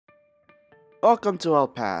Welcome to El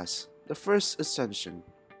Pass, the first ascension.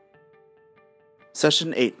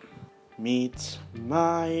 Session 8. Meet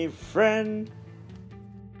my friend.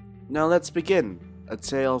 Now let's begin. A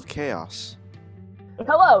tale of chaos.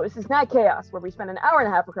 Hello, this is Nat Chaos, where we spend an hour and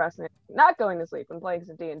a half procrastinating, not going to sleep, and playing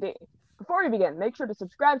some D&D. Before we begin, make sure to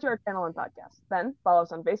subscribe to our channel and podcast. Then, follow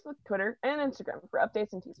us on Facebook, Twitter, and Instagram for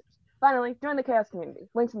updates and teasers. Finally, join the Chaos community.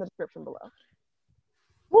 Links in the description below.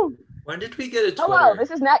 Woo. When did we get a Twitter? Hello,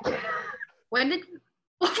 this is Nat Chaos. When did...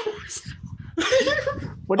 What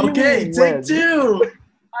do you Okay, mean, take when? two!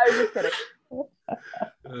 I was just kidding.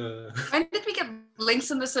 When did we get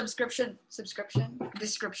links in the description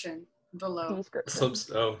below? Description. Oh.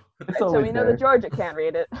 So It's we always know there. that Georgia can't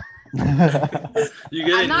read it. You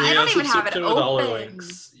get an I email don't even have it subscription with all our open.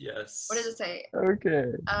 links. Yes. What does it say?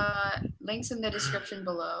 Okay. Links in the description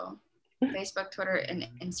below. Facebook, Twitter, and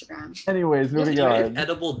Instagram. Anyways, Yes, moving do on. we That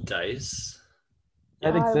edible exists, I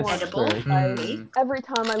want Edible? dice. Hmm. Every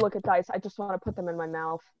time I look at dice, I just want to put them in my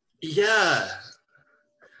mouth. Yeah.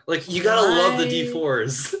 Like, you gotta love the Why?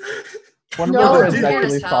 D4s. One of No, my it's friends weird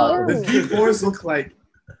actually as thought hell. the No. D4s look like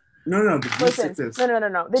no, the Listen,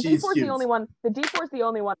 D6s. no. The Cheese D4 is the cubes. only one. The D4 is the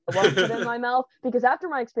only one I won't put in my mouth because after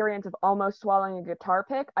my experience of almost swallowing a guitar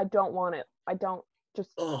pick, I don't want it. I don't just.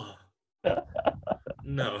 Oh.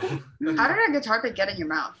 No. How did a guitar pick get in your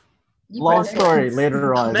mouth? You Long put it in. story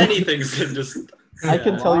later on. Many things can just. I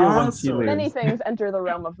can tell you one tea Many leaves. things enter the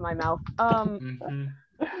realm of my mouth. Mhm.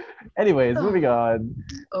 Anyways, moving on.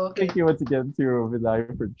 Okay. Thank you once again to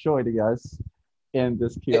Vidai for joining us in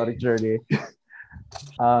this chaotic journey.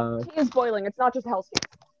 Tea is boiling. It's not just Hellscape.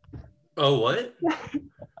 Oh, what?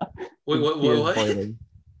 Wait, what? tea is What? boiling.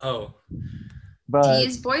 Oh. But Tea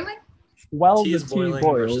is boiling? while Tea the is tea boiling,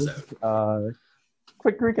 boils, rushes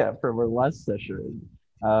quick recap from our last session.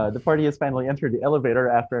 The party has finally entered the elevator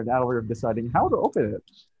after an hour of deciding how to open it.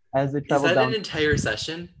 As they Is travel that down, an entire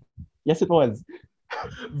session? yes, it was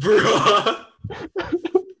Bruh.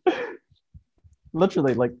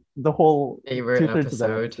 literally like the whole Favorite 2/3 of that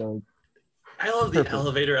episode. episode. I love the Perfect.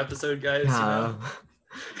 elevator episode, guys. Yeah.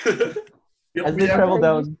 You know? As they travel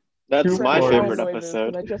down, That's Two my floors. favorite Probably this, 'cause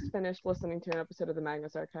episode. I just finished listening to an episode of the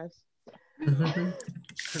Magnus Archives.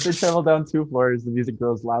 as they travel down 2 floors, the music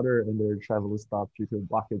grows louder and their travel is stopped due to a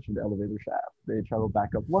blockage in the elevator shaft. They travel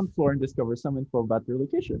back up 1 floor and discover some info about their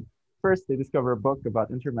location. First, they discover a book about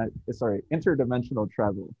interdimensional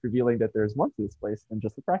travel, revealing that there's more to this place than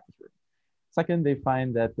just a practice room. Second, they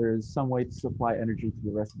find that there's some way to supply energy to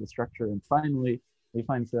the rest of the structure. And finally, they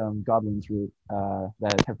find some Godlin's root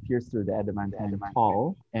that have pierced through the adamantine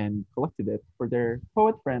hull and collected it for their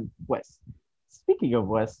poet friend, Wes. Speaking of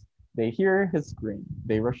Wes, they hear his scream.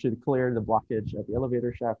 They rush to clear the blockage at the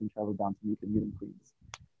elevator shaft and travel down to meet the mutant queens.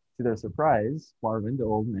 To their surprise, Marvin, the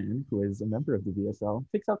old man, who is a member of the VSL,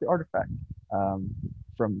 takes out the artifact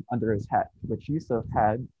from under his hat, which Yusuf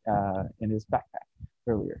had in his backpack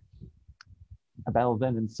earlier. A battle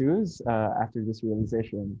then ensues after this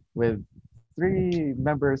realization, with 3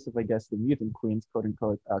 members of, I guess, the mutant queens, quote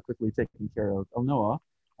unquote, quickly taken care of. Elnoa,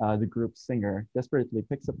 the group's singer, desperately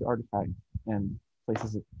picks up the artifact and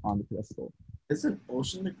places it on the pedestal. Isn't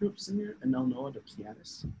Ocean the group singer and Noah the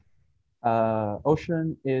pianist?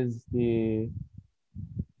 Ocean is the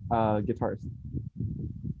guitarist.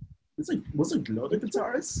 Wasn't Glow the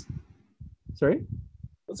guitarist? Sorry?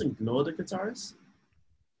 Wasn't Glow the guitarist?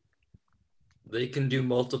 They can do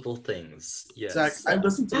multiple things. Yes. Zach, I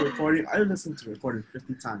listened to the recording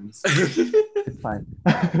 50 times. It's fine.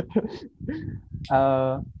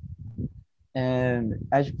 And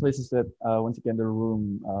as she places it, once again, the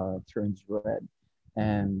room turns red.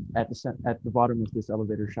 And at the bottom of this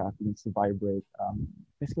elevator shaft begins to vibrate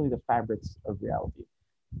basically the fabrics of reality.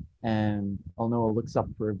 And Elnoa looks up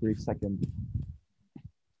for a brief second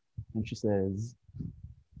and she says,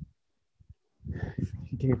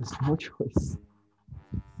 "You gave us no choice.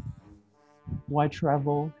 Why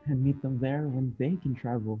travel and meet them there when they can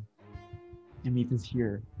travel and meet us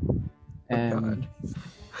here?" And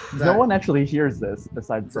no one actually hears this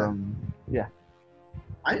aside from, yeah.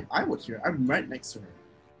 I would hear. I'm right next to her.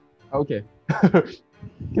 Okay.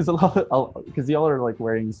 Because y'all are like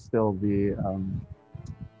wearing still the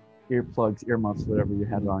earplugs, earmuffs, whatever you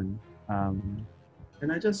had on.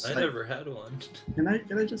 And I just I never had one. Can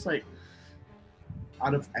I just like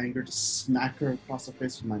out of anger just smack her across the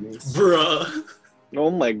face with my mace? Bruh.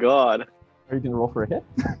 Oh my god. Are you gonna roll for a hit?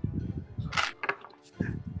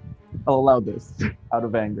 I'll allow this out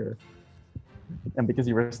of anger. And because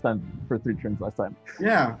you were stunned for 3 turns last time.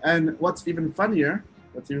 Yeah, and what's even funnier,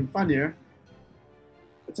 it's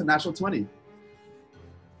a natural 20.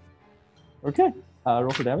 Okay, roll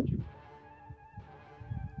for damage.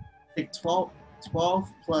 Take 12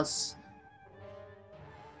 plus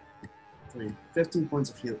 3, 15 points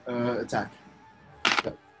of attack.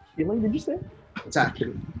 Healing, did you say? Attack.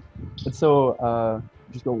 And so,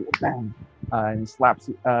 just go bam, and he slaps.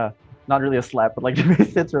 Not really a slap, but like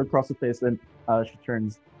hits her across the face, and she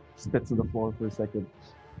turns, spits to the floor for a second.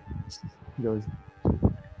 He goes, I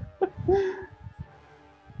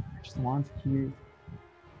just want you.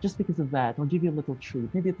 Just because of that, I'll give you a little treat,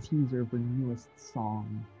 maybe a teaser of her newest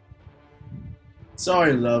song.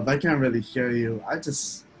 Sorry, love, I can't really hear you. I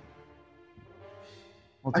can't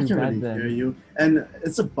really hear you. And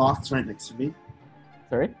it's a box right next to me.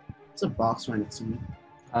 Sorry? It's a box right next to me.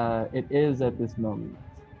 It is at this moment.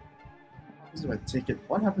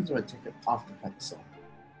 What happens if I take it off the pedestal?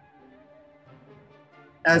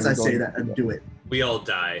 As I say that, and do it. We all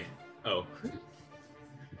die. Oh.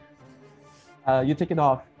 You take it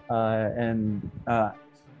off, and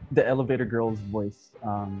the elevator girl's voice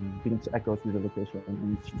begins to echo through the location,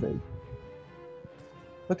 and she says,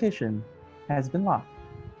 "Location has been locked.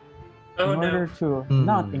 Oh, In order to Hmm.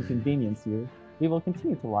 not inconvenience you, we will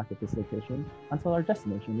continue to lock at this location until our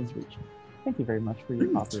destination is reached. Thank you very much for Are your we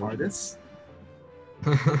in the cooperation." TARDIS?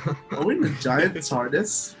 Are we in the giant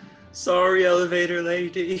TARDIS? Sorry, elevator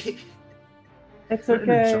lady. It's We're in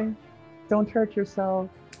the okay. Don't hurt yourself.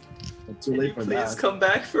 It's too late for Please that. come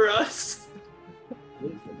back for us. Too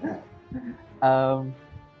late for that.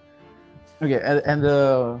 Okay,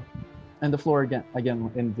 and the floor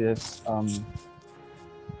again in this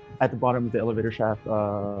at the bottom of the elevator shaft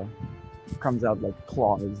comes out like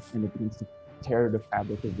claws, and it begins to tear the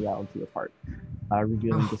fabric of reality apart,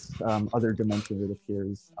 revealing this other dimension that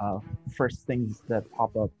appears. First things that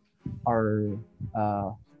pop up are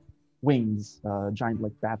wings, giant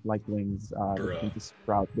like bat-like wings that begin to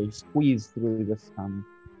sprout. They squeeze through this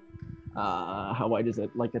how wide is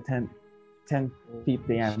it? Like a 10 feet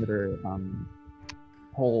diameter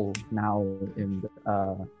hole now in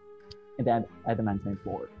the adamantine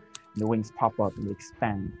floor. And the wings pop up and they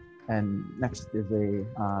expand. And next is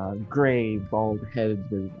a gray, bald head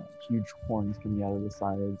with huge horns coming out of the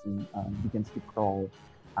sides, and begins to crawl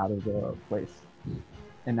out of the place.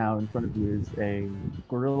 And now in front of you is a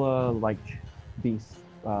gorilla-like beast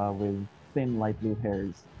with thin, light blue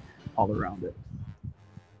hairs all around it.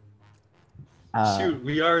 Shoot,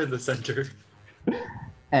 we are in the center.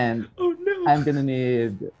 And Oh no. I'm gonna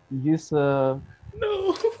need Yusa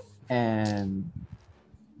No. and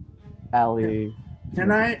Ali. Can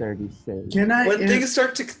I- 36. Can I? When things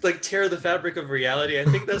start to like tear the fabric of reality, I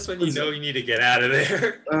think that's when you know you need to get out of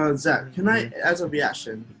there. Zach, can I, as a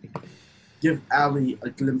reaction, give Ali a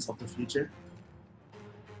glimpse of the future?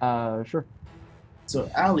 Sure. So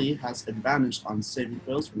Ali has advantage on saving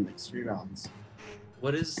throws for the next 3 rounds.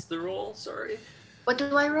 What is the roll? Sorry. What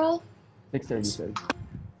do I roll? Dexterity save.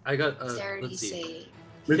 I got Dexterity let's see. save.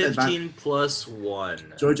 With 15 plus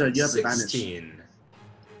 1. Georgia, you have advantage. 16.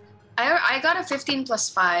 I got a 15 plus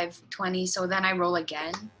 5, 20, so then I roll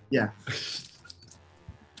again. Yeah.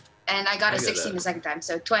 And I got I a get 16 that. the second time,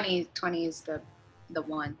 so 20 is the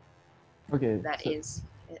one Okay. that is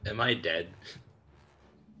it. Am I dead?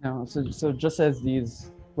 No, so just as these.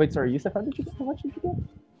 Wait, sorry. Yusuf, how much did you get?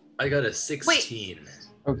 I got a 16.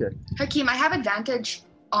 Okay. Hakeem, I have advantage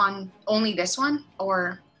on only this one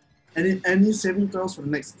or Any saving throws for the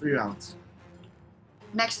next 3 rounds.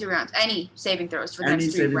 next 3 rounds? Any saving throws for the Any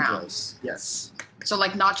next 3 saving rounds. throws. Yes. So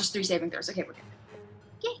like not just 3 saving throws. Okay, we're good.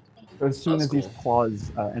 So as soon That's as these cool.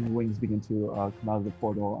 claws and wings begin to come out of the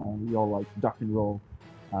portal, you all like duck and roll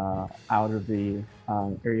out of the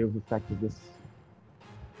area of effect of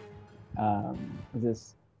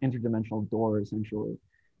this interdimensional door, essentially,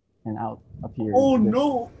 and out appears Oh this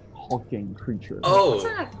no! hulking creature. What's Oh,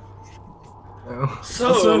 that? Oh.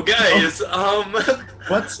 so So- guys,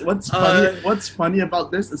 What's funny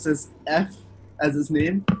about this? It says F as his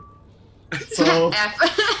name. So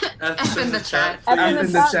F in the chat. F F in in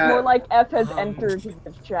the the chat, chat. more like F has Um, entered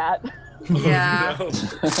the chat. Yeah. No.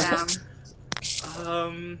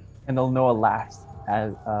 Damn. And Noah laughs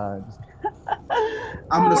as just,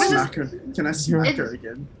 I'm gonna What is smack her. Can I smack It- her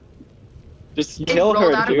again? Just It kill rolled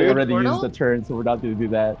her, out of we dude. already portal? used the turn, so we're not going to do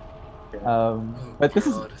that. Oh, But this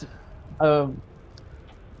God. is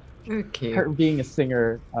Okay. her being a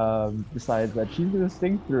singer decides that she's going to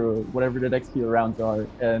sing through whatever the next few rounds are,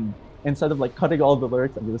 and instead of like cutting all the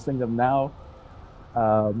lyrics, I'm going to sing them now.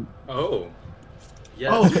 Oh.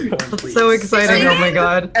 Yes. Oh. please. So exciting! Oh my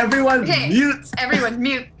god. Everyone Okay. mute! Everyone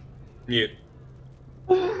mute. Mute.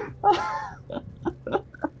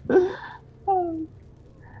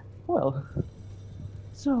 Well,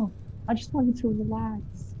 so I just wanted to relax,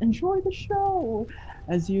 enjoy the show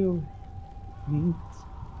as you meet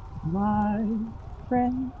My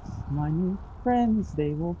friends, my new friends,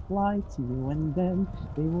 they will fly to you and then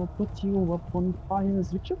they will put you up on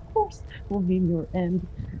fires, which of course will mean your end.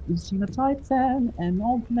 You've seen a titan, an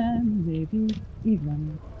old man, maybe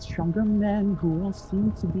even stronger men who will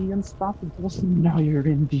seem to be unstoppable. So now you're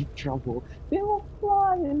in deep trouble. They will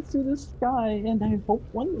fly into the sky, and I hope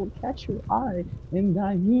one will catch your eye. And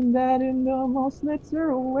I mean that in the most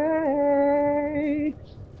literal way.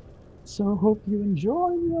 So hope you enjoy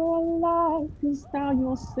your life, cause now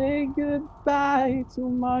you'll say goodbye to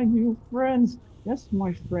my new friends. Yes,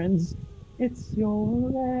 my friends, it's your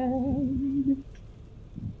end.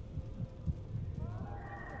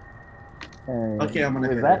 And Okay, I'm gonna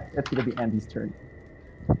with hit that, it's gonna be Andy's turn.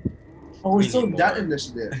 Oh, we're We still need in that more.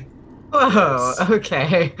 initiative. Whoa,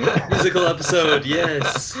 okay. Musical episode,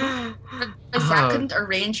 yes. Zach couldn't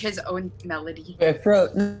arrange his own melody. Wait,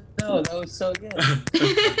 no, that was so good.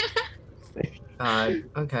 God,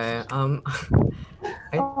 okay. I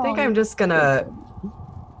think I'm just gonna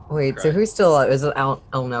wait. So Right. who's still alive? Is it El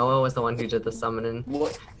Noah was the one who did the summoning?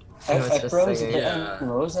 What? I was I just froze singing. it. Yeah.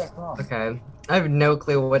 What was that from? Okay, I have no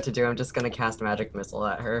clue what to do. I'm just gonna cast magic missile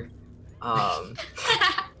at her.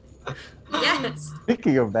 Yes.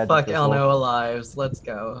 Speaking of magic Fuck missile, El Noah lives. Let's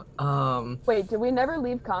go. Wait, did we never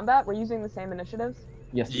leave combat? We're using the same initiatives?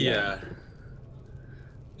 yes, we are. Yeah.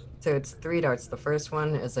 So it's 3 darts. The first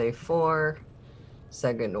one is a 4.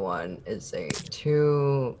 Second one is a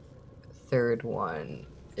 2. Third one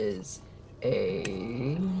is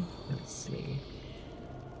a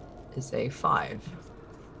is a 5.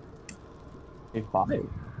 A 5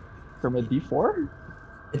 from a D4.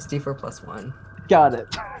 It's D4 plus 1. Got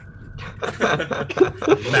it.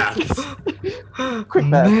 Maths. Quick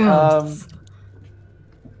math. Maths.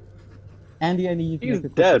 Andy, I need you to He's make a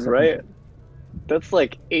quick dead, perception right? check. That's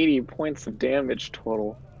like 80 points of damage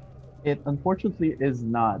total. It unfortunately is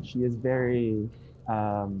not. She is very.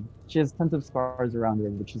 She has tons of scars around her,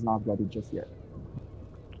 but she's not bloody just yet.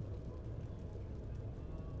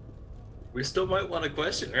 We still might want to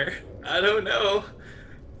question her. I don't know.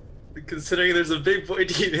 Considering there's a big boy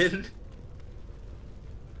demon.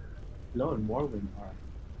 Lo and Morwin are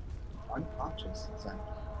unconscious, Zach.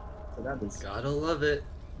 So that is Gotta love it.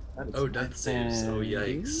 that is Oh, my, death saves. Oh,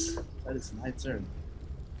 yikes. that is my turn.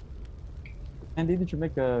 Andy, did you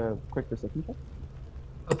make a quick perception check?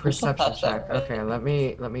 A perception check. Okay, let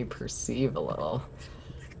me perceive a little.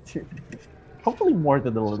 Hopefully more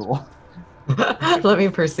than a little. Let me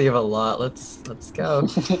perceive a lot. Let's go.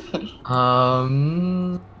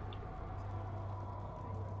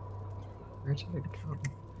 Where did it go?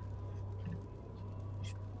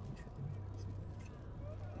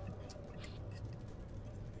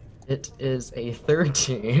 It is a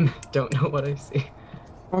 13. Don't know what I see.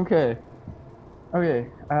 Okay. Okay.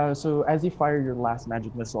 So as you fire your last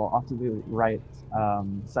magic missile off to the right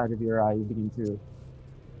side of your eye, you begin to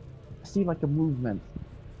see like a movement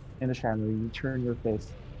in the shadow. You turn your face,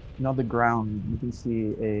 and on the ground you can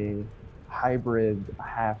see a hybrid,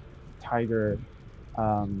 half tiger,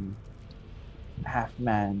 half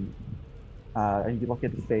man. And you look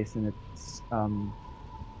at the face, and it's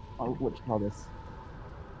what you call this?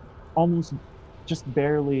 Almost just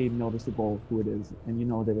barely noticeable who it is, and you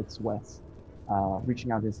know that it's Wes,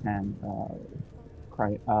 reaching out his hand,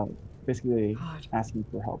 basically God. asking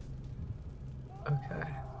for help. Okay.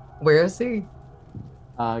 Where is he?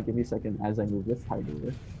 Give me a second as I move this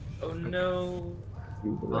tiger Oh no.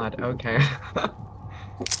 to the right. God, okay.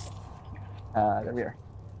 There we are.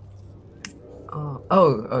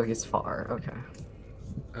 Oh, he's far. Okay.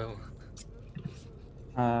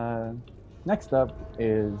 Oh. Next up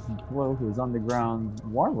is Flo, who's on the ground.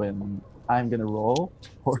 Warwin, I'm gonna roll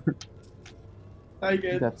for I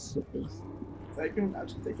get that's I can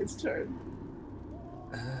actually take its turn.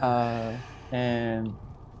 and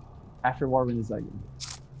after Warwin is Zygon.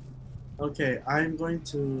 Okay, I'm going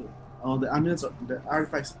to. Oh, the amulets, the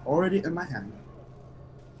artifact's already in my hand.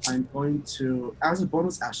 I'm going to, as a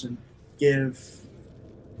bonus action, give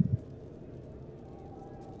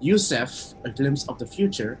Yusef a glimpse of the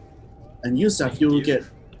future, and Yusef, you will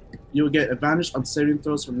get advantage on saving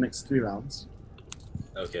throws for the next 3 rounds.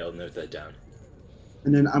 Okay, I'll note that down.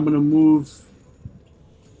 And then I'm gonna move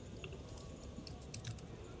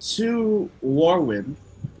to Warwin,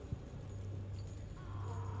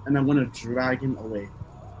 and I'm gonna drag him away.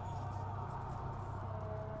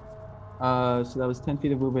 So that was 10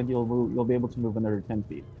 feet of movement. You'll be able to move another 10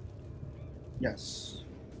 feet. Yes.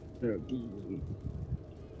 Okay.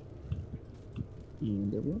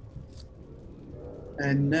 And there we go.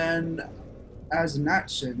 And then, as an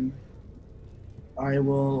action, I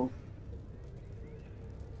will.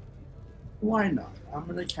 Why not? I'm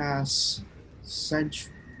gonna cast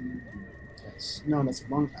Sentry. Yes. No, that's a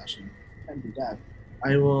bonus action. Can't do that.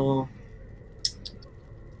 I will.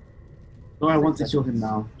 No, I want to heal him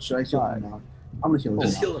now. Should I heal him now? I'm gonna heal him.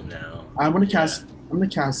 Just now. heal him now. I'm gonna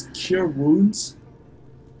cast Cure Wounds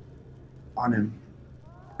on him.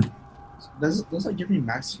 Does that give me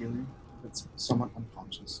max healing if it's someone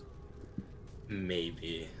unconscious?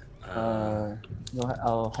 Maybe.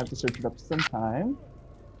 I'll have to search it up sometime.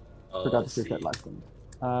 Oh, Forgot to let's search that see. last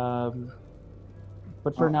one.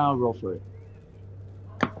 But for now, roll for it.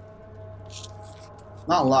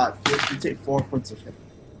 Not a lot. You take 4 points of hit.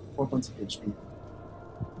 4 points of HP.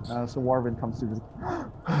 So Warvin comes to this.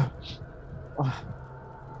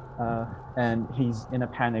 And he's in a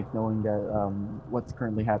panic knowing that what's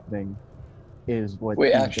currently happening is what.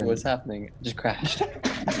 Wait, he's actually, been- what's happening? It just crashed.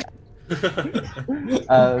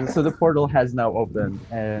 So the portal has now opened,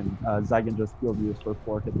 and Zygon just healed you for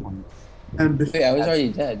 4 hit points. And Wait, I was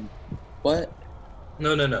already dead. What?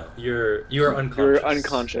 No. You're unconscious. You're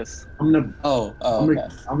unconscious. I'm gonna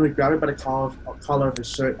Okay. I'm gonna grab it by the collar of his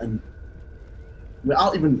shirt and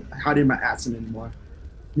without even hiding my accent anymore.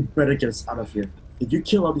 You better get us out of here. If you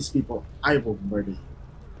kill all these people, I will murder you.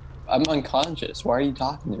 I'm unconscious. Why are you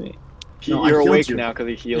talking to me? No, I You're healed awake you. now because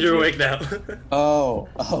he healed You're you. awake now. Oh,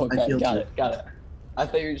 okay, healed got you. it, got it. I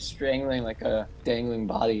thought you were strangling like a dangling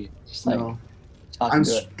body, just like No, talking I'm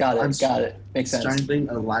to it. Got I'm it. Makes sense. strangling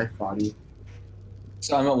a live body.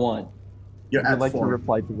 So I'm at 1. You're I'd at like to 4.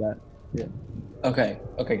 reply to that. Okay,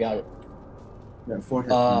 got it. You're at 4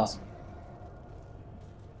 hit Uh, points.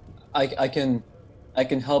 I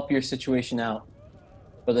can help your situation out,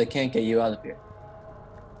 but I can't get you out of here.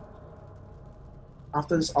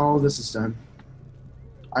 After all this is done,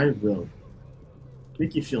 I will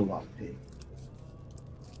make you feel a lot of pain.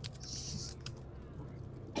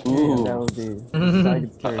 Ooh. That would be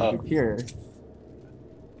Zygon's turn Uh-oh. to cure.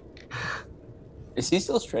 Is he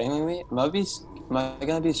still strangling me? Am I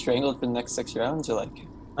gonna be strangled for the next 6 rounds, or like?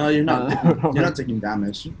 You're not you're not taking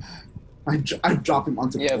damage. I drop him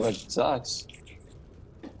onto the Yeah, floor. but it sucks.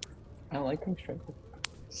 I don't like being strangled.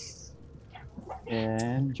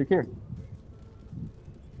 And Jakir.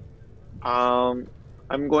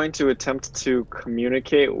 I'm going to attempt to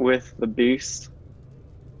communicate with the beast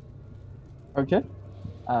Okay.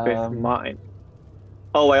 with mine.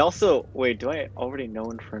 Oh, I also wait. Do I already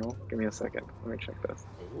know Infernal? Give me a second. Let me check this.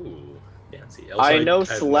 Ooh, fancy. Also, I know have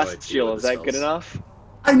no idea Celestial. what Is the that good spells- enough?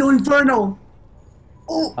 I know Inferno!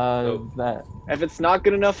 Oh! That If it's not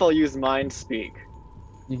good enough, I'll use Mind Speak.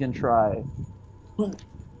 you can try.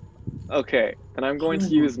 Okay, then I'm going to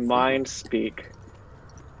use Mind Speak.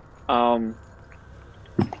 And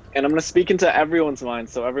I'm gonna speak into everyone's mind,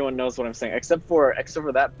 so everyone knows what I'm saying, except for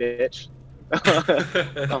that bitch.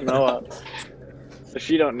 I don't know. So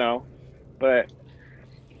she don't know, but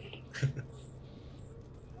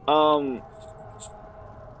I'm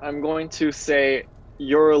going to say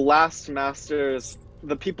your last masters,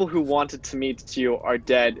 the people who wanted to meet you, are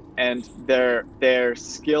dead, and their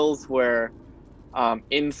skills were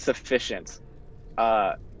insufficient.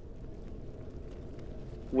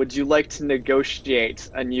 Would you like to negotiate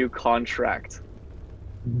a new contract?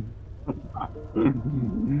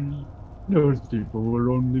 Those people were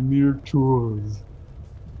only mere tools.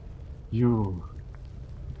 You,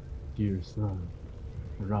 dear son,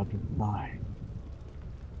 are out of line.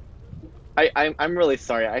 I'm really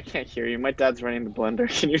sorry. I can't hear you. My dad's running the blender.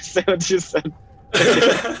 Can you say what you said?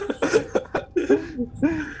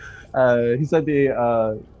 He said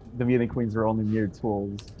the Meeting Queens are only mere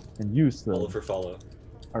tools, and you, Follow son, for follow.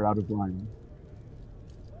 are out of line.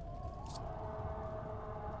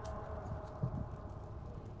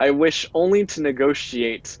 I wish only to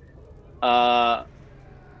negotiate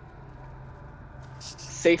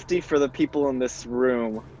safety for the people in this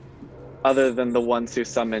room, other than the ones who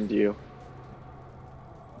summoned you.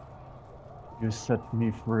 You set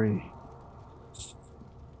me free.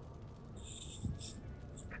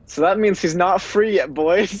 So that means he's not free yet,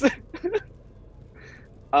 boys.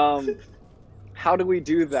 How do we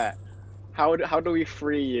do that? How do we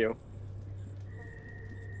free you?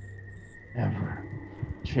 Never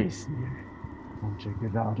chase me. Won't you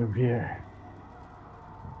get out of here?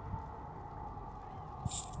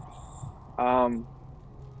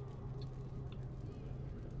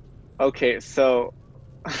 Okay, so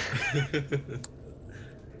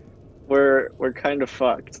we're kind of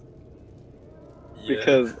fucked Yeah.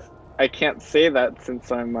 because I can't say that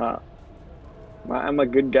since I'm a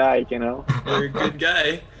good guy, you know. You're a good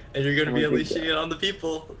guy, and you're gonna I'm be a good unleashing it on the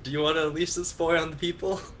people. Do you want to unleash this boy on the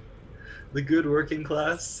people? The good working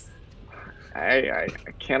class? I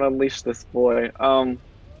can't unleash this boy.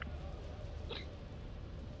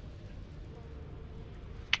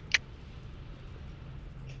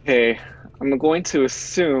 Okay, I'm going to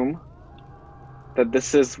assume that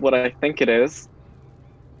this is what I think it is,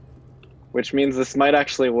 which means this might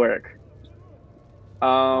actually work.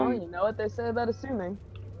 Well, you know what they say about assuming.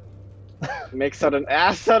 Makes out an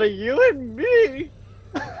ass out of you and me.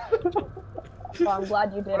 Well, I'm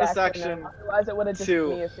glad you did Bonus actually action know. Otherwise, it would have just two.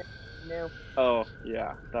 been me assuming you knew. Oh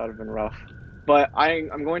yeah, that would have been rough. But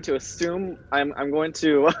I'm going to assume I'm going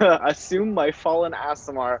to assume my fallen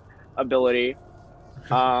Aasimar ability,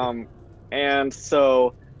 and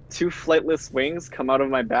so 2 flightless wings come out of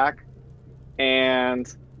my back, and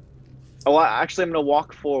actually I'm gonna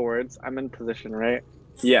walk forwards. I'm in position, right?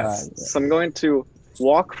 Yes. So I'm going to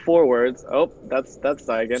walk forwards. Oh, that's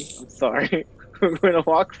Zygon. I'm sorry. I'm going to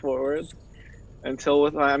walk forwards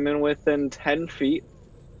until I'm within 10 feet,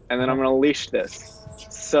 and then I'm going to leash this.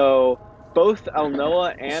 So both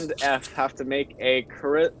Elnoa and F have to make a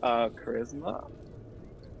charisma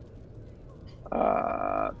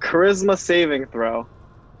saving throw.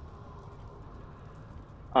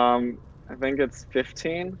 I think it's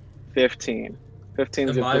 15. 15. 15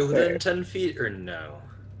 is Am I within save. 10 feet or no?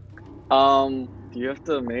 Do you have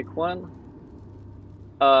to make one?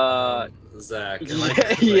 Zach,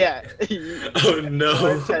 yeah. Oh no.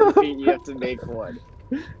 Within 10 feet, you have to make one.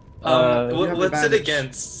 What's it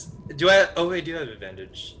against? Do I? Oh wait, do you have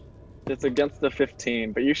advantage? It's against the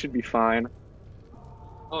 15, but you should be fine.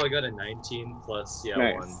 Oh, I got a 19 plus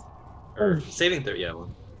Nice. 1. Or saving throw,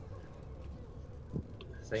 1.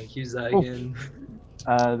 Thank you, Zygon.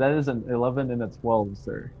 That is an 11 and a 12,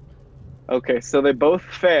 sir. Okay, so they both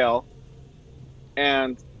fail,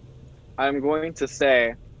 and I'm going to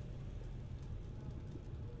say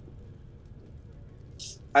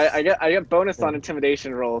I get bonus on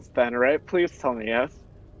intimidation rolls, Ben, right? Please tell me yes.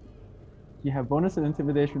 You have bonus and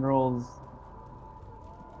intimidation rolls.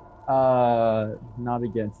 Not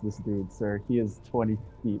against this dude, sir. He is 20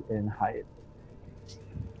 feet in height.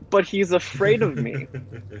 But he's afraid of me.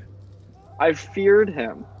 I've feared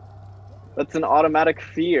him. That's an automatic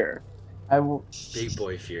fear. I will. Big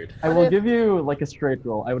boy feared. I will give you like a straight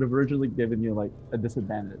roll. I would have originally given you like a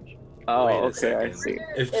disadvantage. Oh, Wait a okay, I second. see.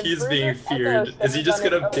 If If he's being Bruiser's Echo feared, is he stands just on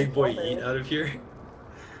gonna his big own boy shoulders- eat out of here?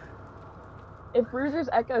 If Bruiser's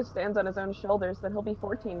Echo stands on his own shoulders, then he'll be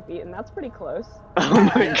 14 feet, and that's pretty close.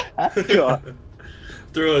 Oh my god.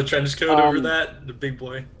 Throw a trench coat over that, the big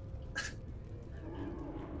boy.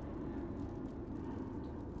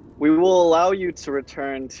 We will allow you to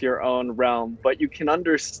return to your own realm, but you can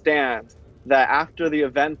understand that after the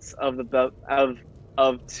events of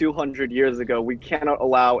 200 years ago, we cannot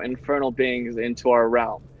allow infernal beings into our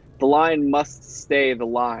realm. The line must stay the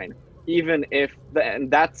line, even if,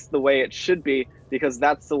 and that's the way it should be, because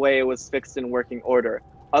that's the way it was fixed in working order.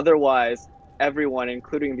 Otherwise, everyone,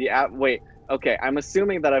 including the wait, okay, I'm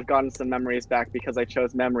assuming that I've gotten some memories back because I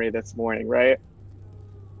chose memory this morning, right?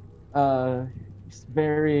 It's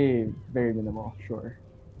very, very minimal, sure.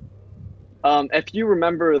 If you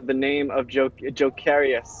remember the name of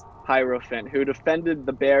Jokarius Hierophant, who defended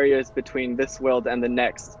the barriers between this world and the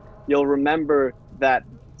next, you'll remember that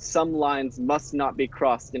some lines must not be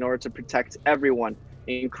crossed in order to protect everyone,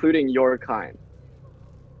 including your kind.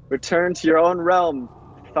 Return to your own realm,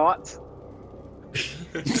 thought.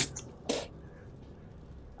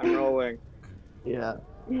 I'm rolling. Yeah.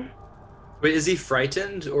 Wait, is he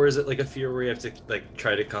frightened, or is it like a fear where you have to like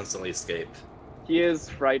try to constantly escape? He is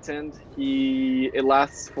frightened. It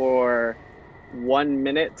lasts for 1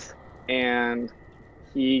 minute, and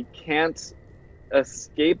he can't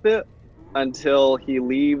escape it until he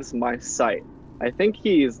leaves my sight. I think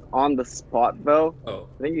he's on the spot though. Oh.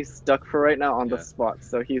 I think he's stuck for right now on the spot,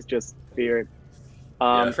 so he's just feared.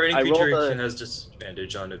 Yeah, frightened I rolled creature a- has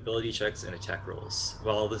disadvantage on ability checks and attack rolls,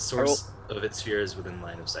 while the source of its fear is within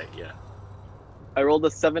line of sight. Yeah. I rolled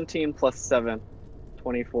a 17 plus 7,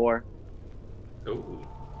 24. Ooh.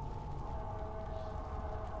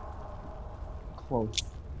 Close.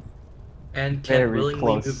 And can Very willingly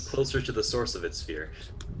close. move closer to the source of its fear.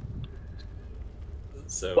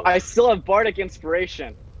 So. But I still have Bardic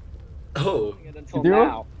Inspiration. Oh. Until You do?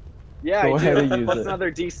 now. Yeah, Go I ahead do. and use Plus it.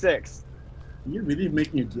 another D6. You really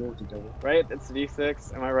making you deal with the devil. Right? It's a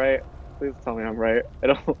D6. Am I right? Please tell me I'm right. I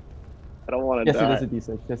don't want to Yes, die. it is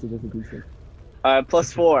a D6. Yes, it is a D6.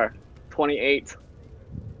 Plus 4, 28.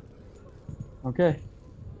 Okay.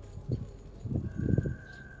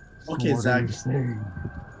 Okay, What Zach. are you saying?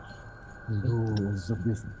 The rules of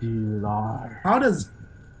this deal are. How does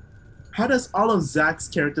all of Zach's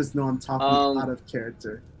characters know I'm talking out of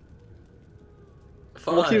character?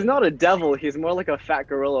 Well, he's not a devil. He's more like a fat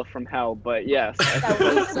gorilla from hell. But yes, I Yeah, we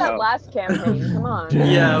suppose did that so. last campaign. Come on.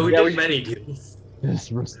 Yeah, we Yeah, did many deals.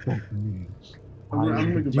 Disrespect me. I'm gonna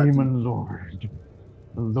go back to Demon Lord.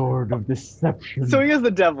 The Lord of Deception. So he is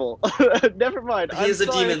the devil. Never mind. He is a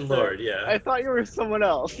sorry, demon sir. lord, yeah. I thought you were someone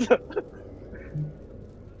else.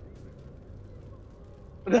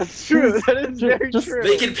 That's true. That is very true.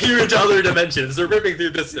 They can peer into other dimensions. They're ripping through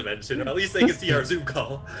this dimension. At least they can see our Zoom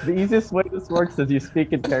call. The easiest way this works is you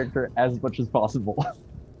speak in character as much as possible.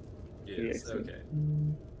 Yes, okay.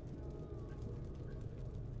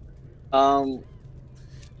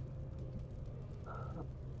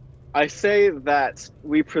 I say that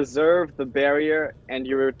we preserve the barrier and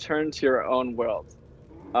you return to your own world,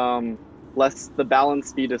 lest the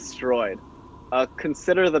balance be destroyed.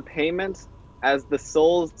 Consider the payment as the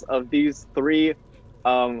souls of these three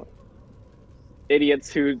idiots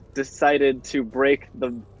who decided to break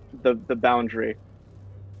the boundary.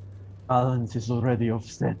 Balance is already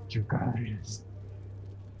offset, Dracarius.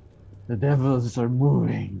 The devils are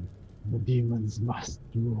moving. The demons must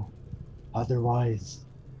move. Otherwise,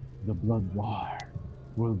 the blood war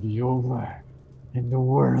will be over, and the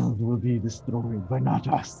world will be destroyed by not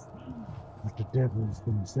us, but the devils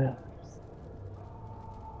themselves.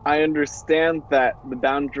 I understand that the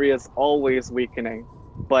boundary is always weakening,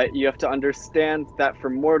 but you have to understand that for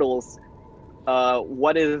mortals,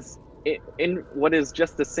 what is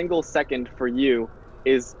just a single second for you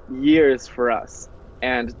is years for us,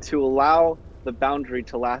 and to allow the boundary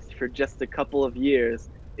to last for just a couple of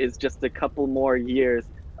years is just a couple more years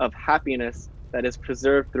of happiness that is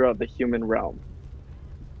preserved throughout the human realm.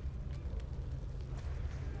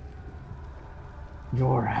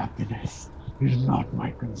 Your happiness is not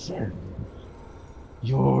my concern.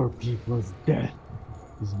 Your people's death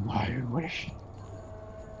is my wish.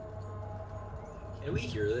 Can we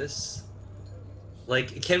hear this?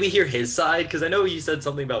 Like, can we hear his side? Because I know you said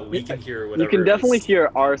something about we can hear whatever. You can it definitely was.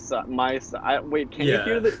 hear our side, my side. Wait, can you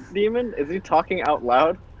hear the demon? Is he talking out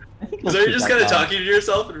loud? So are you just kind of talking to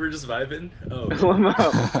yourself and we're just vibing? Oh.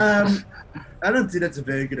 I don't think that's a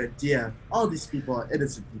very good idea. All these people are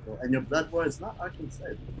innocent people, and your blood war is not our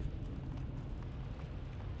concern.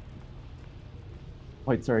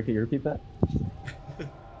 Wait, sorry, can you repeat that?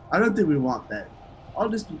 I don't think we want that. All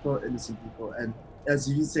these people are innocent people, and as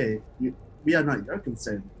you say, we are not your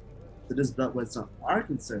concern. So this blood war is not our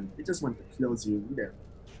concern. We just want to close you in there.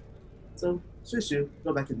 So, Shushu,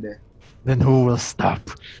 go back in there. Then who will stop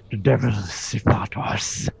the devils if not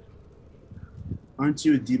us? Aren't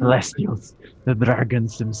you a demon? Celestials, the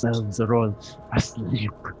dragons themselves are all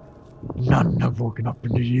asleep. None have woken up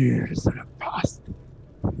in the years that have passed.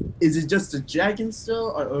 Is it just the dragons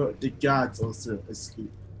still, or the gods also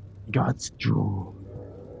asleep? Gods too.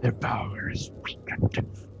 Their power is weakened.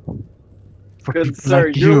 For Good people sir,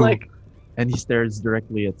 like you're you, like... and he stares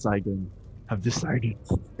directly at Saigon, have decided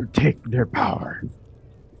to take their power,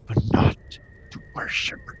 but not to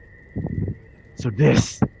worship. So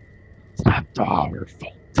this is not our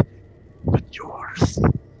fault, but yours.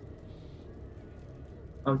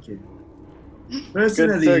 Okay. Good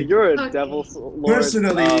Personally, sir, you're a Okay. devil's lord.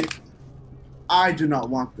 Personally, I do not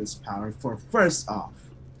want this power. For first off,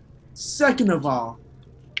 second of all,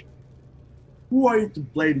 who are you to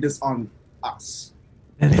blame this on us?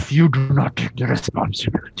 And if you do not take the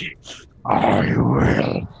responsibility, I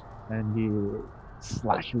will. And he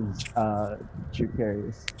slashes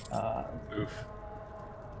Dracarius. Oof.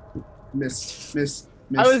 Miss.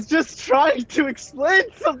 I was just trying to explain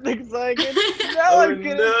something, Zygon. Now Oh, I'm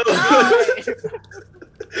gonna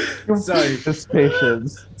die. Sorry. Just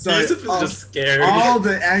patience. Sorry. Yusuf is just scared. All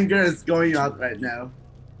the anger is going out right now.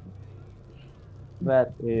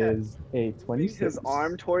 That is a 26. His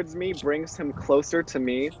arm towards me brings him closer to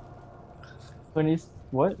me. 20.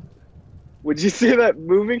 What? Would you see that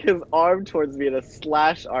moving his arm towards me in a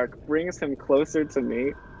slash arc brings him closer to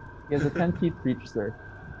me? He has a 10 feet reach, sir.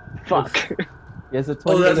 Fuck. He has a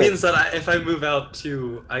 20. Oh, that means that if I move out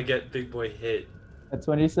too, I get Big Boy hit. A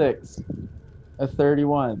 26, a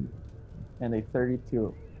 31, and a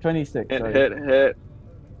 32. 26. sorry. Hit.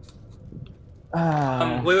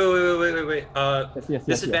 Wait. Yes.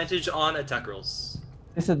 Disadvantage on attack rolls.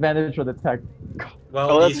 Disadvantage with attack. Well,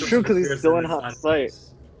 Oh, that's he's true, 'cause he's fierce still and in it's hot not- sight.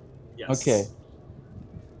 Yes. Okay.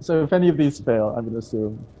 So if any of these fail, I'm gonna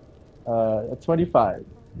assume a 25,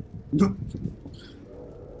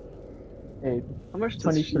 a How much does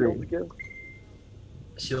 23. shield give?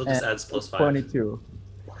 Shield just and adds +5. 22.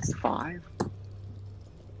 +5?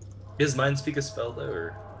 Does mine speak a spell though,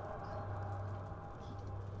 or?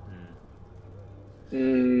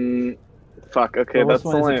 Fuck, okay, Well, this that's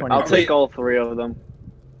one is a only... I'll 25. take all three of them.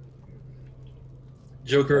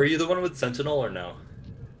 Joker, are you the one with Sentinel or no?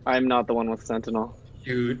 I'm not the one with Sentinel.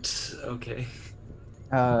 Shoot. Okay.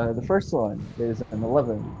 The first one is an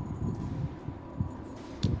 11.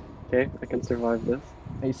 Okay, I can survive this.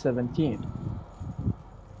 A 17.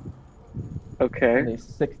 Okay. And a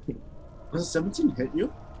 16. Does 17 hit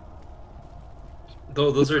you?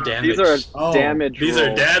 Though those are damage. These are damage These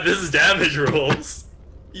rolls. are this is damage rolls.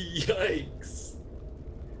 Yikes.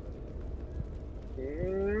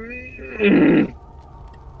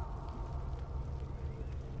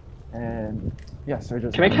 And yeah, so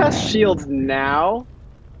just. Can I cast shields now?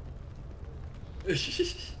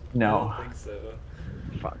 No. I don't think so.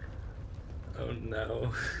 Fuck. Oh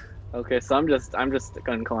no. Okay, so I'm just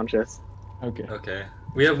unconscious. Okay. Okay.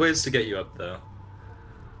 We have ways to get you up though.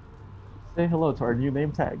 Say hello to our new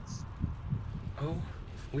name tags. Oh,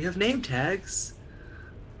 we have name tags.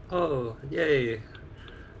 Oh, yay.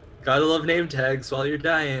 Gotta love name tags while you're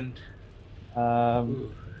dying.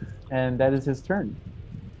 Ooh. And that is his turn.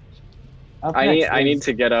 Up I next need is-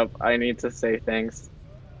 to get up. I need to say things.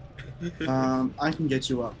 I can get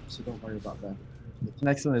you up, so don't worry about that.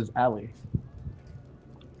 Next one is Ali.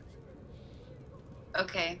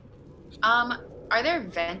 Okay. Are there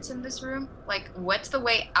vents in this room? Like, what's the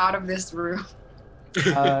way out of this room?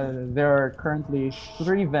 There are currently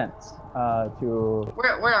 3 vents. To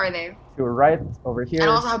Where are they? right over here. And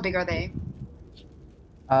also, how big are they?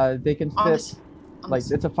 They can On fit this- on like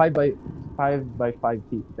this- it's a 5 by 5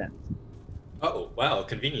 feet vent. Oh, wow,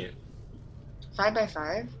 convenient. 5 by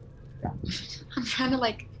 5? Yeah. I'm trying to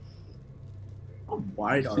like. How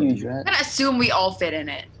wide are Huge, you? right? I'm gonna assume we all fit in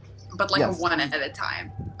it, but like Yes. one at a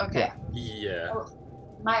time. Okay. Yeah.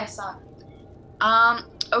 Maya saw.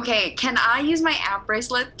 Okay. Can I use my app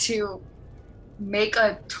bracelet to make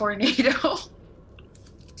a tornado?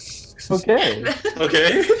 Okay.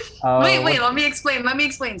 Okay. Wait. Let me explain,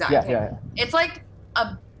 Zach. Yeah, Okay. yeah. It's like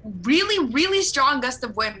a really strong gust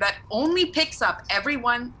of wind that only picks up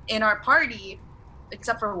everyone in our party,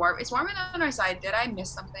 except for Warm. Is Warman on our side? Did I miss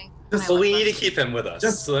something? So we need to keep him with us,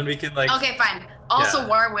 so then we can like. Okay, fine. Also Yeah.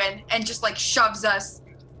 Warwin, and just like shoves us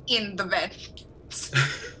in the vent.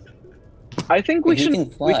 I think we He should. can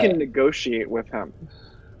We fly. can negotiate with him.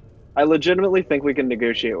 I legitimately think we can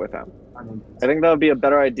negotiate with him. I think that would be a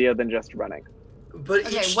better idea than just running. But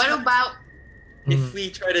Okay, each what time- about? if we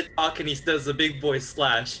try to talk and he does a big boy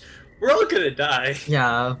slash, we're all gonna die.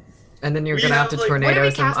 Yeah. And then you're We gonna have have, to like- What tornado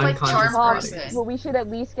if we some cast, like, unconscious Charm bodies. Person? Well, we should at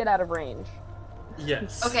least get out of range.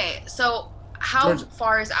 Yes. Okay, so how George-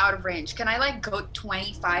 far is out of range? Can I like go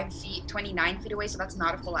 25 feet, 29 feet away? So that's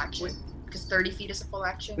not a full action. Because 30 feet is a full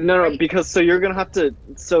action. No, right? because so you're gonna have to.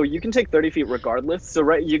 So you can take 30 feet regardless. So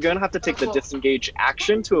right, you're gonna have to take the cool. disengage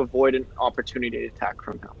action to avoid an opportunity attack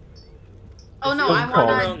from him. Oh no, Good I call.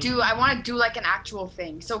 wanna do like an actual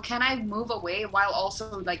thing. So can I move away while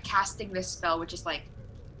also like casting this spell, which is like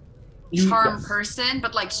charm yes. person,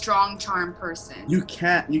 but like strong charm person You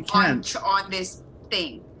can't. You on can. on this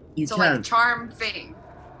thing. You so can. like charm thing.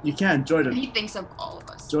 You can, Jordan. He thinks of all of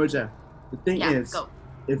us. Georgia. The thing Yeah, is, go.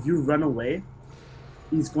 if you run away,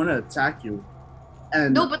 he's gonna attack you.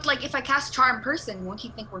 And No, but like if I cast charm person, won't he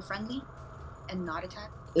think we're friendly and not attack?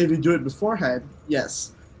 if you do it beforehand,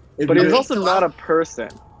 yes. If But you he's do it- also not a person.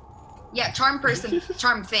 Yeah, charm person,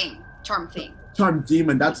 charm thing. charm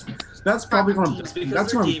demon. That's probably gonna. demon. Just because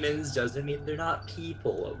That's they're gonna. demons doesn't mean they're not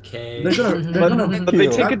people, okay? They're gonna. They're But, gonna. but they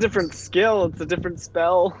Heal. take a different skill. It's a different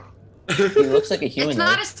spell. He looks like a human. It's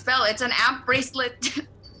not a spell. It's an app bracelet thing.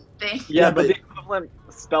 Yeah, Yeah, but but- the equivalent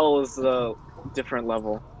spell is a different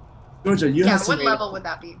level. Georgia, you Yeah, have what su- level would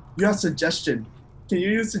that be? you have suggestion. Can you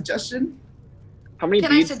use suggestion? How many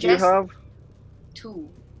Can I beads do you suggest- have? 2.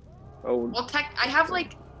 Oh, Well, I have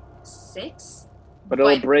like 6. but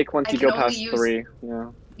it'll but break once I you can go only past use- 3. Yeah.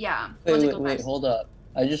 Yeah. Wait, once I wait, go wait, past- hold up.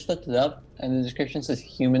 I just looked it up, and the description says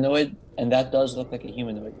humanoid, and that does look like a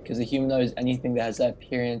humanoid, because a humanoid is anything that has that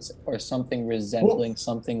appearance or something resembling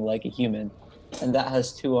something like a human. And that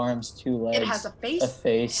has 2 arms, 2 legs, It has a face. a It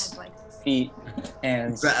face, has like. feet,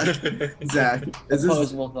 hands, Zach, is this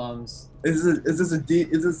opposable thumbs. is this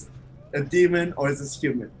a demon or is this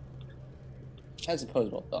human? It has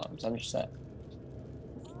opposable thumbs. I'm just saying.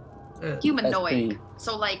 Humanoid. pretty-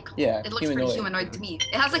 So like Yeah, it looks pretty humanoid to me.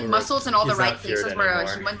 It has like Right. muscles in all the He's right not feared places where a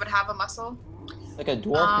anymore. human would have a muscle. Like a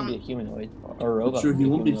dwarf can be a humanoid, or a robot. True, can he be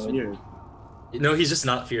a won't be humanoid. feared. No, he's just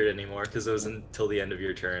not feared anymore because it was until the end of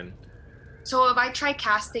your turn. So if I try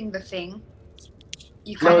casting the thing,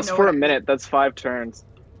 you kind No, of it's know for what a minute. That's 5 turns.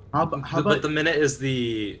 How But about the minute is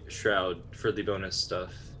the shroud for the bonus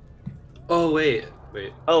stuff. Oh wait.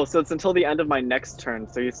 Oh, so it's until the end of my next turn,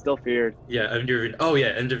 so you're still feared. Yeah, end of your. Oh yeah,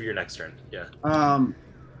 end of your next turn. Yeah.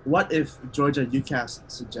 what if Georgia you cast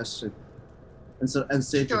suggestion, and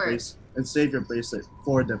save Sure. your bracelet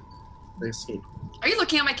for them? they escape. Are you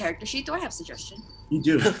looking at my character sheet? Do I have suggestion? You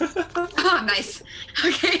do. Oh, nice.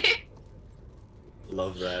 Okay.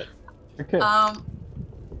 Love that. Okay.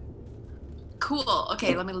 Cool.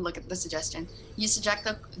 Okay, let me look at the suggestion. You suggest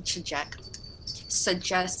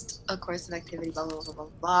a course of activity, blah, blah, blah, blah,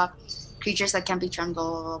 blah. Creatures that can't be charmed, blah,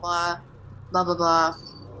 blah, blah, blah, blah, blah.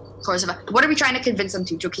 Course of... What are we trying to convince them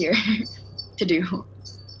to, Jokir, to do?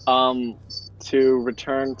 To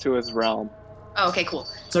return to his realm. Oh, okay, cool.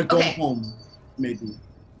 So go Okay. home, maybe.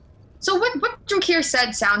 So what Jokir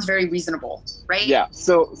said sounds very reasonable, right? Yeah.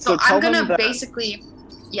 So So tell I'm gonna them that basically...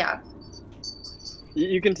 Yeah.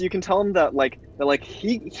 you can tell him that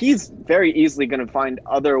he's very easily gonna find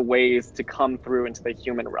other ways to come through into the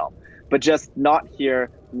human realm, but just not here,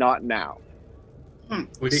 not now.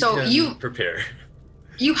 We So can you- prepare.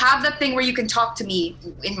 You have that thing where you can talk to me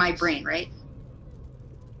in my brain, right?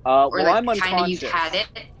 Well, Or like I'm kind of unconscious. you've had it.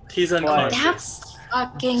 He's unconscious.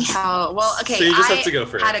 Fucking hell. Well, okay, So you just I have to go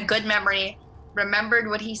for it. had a good memory, remembered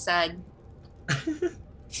what he said.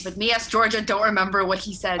 But me as Georgia don't remember what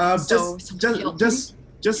he said, so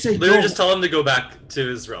Just say Literally go. just tell him to go back to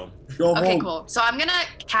his realm. Go Okay, home. cool. So I'm gonna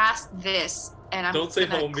cast this, and I'm Don't say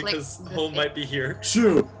gonna home click because the home thing. might be here.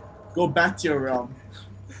 True. Go back to your realm.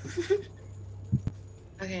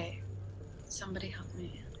 Okay, somebody help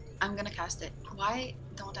me. I'm gonna cast it. Why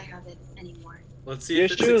don't I have it anymore? Let's see The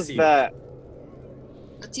if it issue is succeeds. that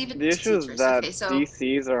Let's see if it the issue is succeeds that first. Okay, so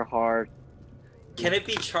DCs are hard. Can it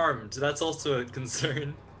be charmed? That's also a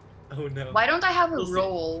concern. Oh no. why don't I have a We'll see.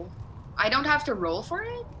 roll? I don't have to roll for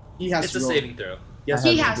it? He has It's to a roll. saving throw. Yes,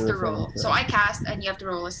 He have has to to do a saving roll. throw. So I cast, and you have to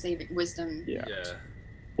roll a saving wisdom. Yeah. Yeah.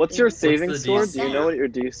 What's your What's saving the score? DC? Do you know what your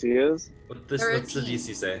DC is? What's the 13.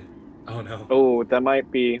 DC say? Oh no. Oh, that might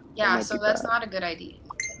be. that Yeah, might so be that's bad. not a good idea.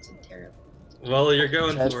 That's a terrible. Well, you're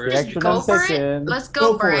going That's for the it. action Go I'm for it. taking. Let's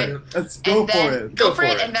go for it. Let's go And for then it. go Go for for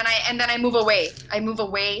it, it. and then I move away. I move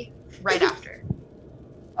away right after.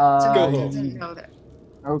 So Uh, he home. doesn't know that.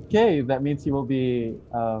 Okay, that means he will be.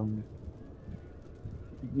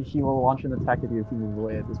 He will launch an attack at you if you move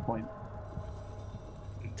away at this point.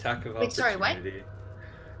 Attack of Wait, sorry, what? opportunity.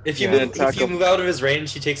 If you Yeah, move, attack if you of- move out of his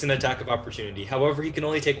range, he takes an attack of opportunity. However, he can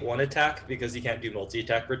only take one attack because he can't do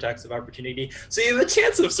multi-attack for attacks of opportunity. So you have a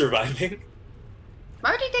chance of surviving.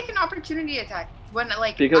 Why would he take an opportunity attack when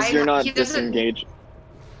like Because you're not he doesn't disengaged.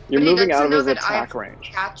 You're but he moving out doesn't of know his that attack I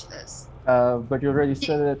range. catch this? But you already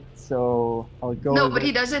said it, so I'll go. No, with but it.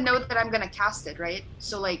 he doesn't know that I'm gonna cast it, right?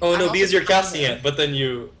 So like. Oh I'm no, also because you're behind casting him, it, but then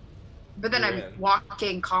you. But then you're I'm in.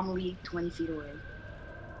 walking calmly 20 feet away.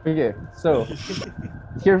 Okay, so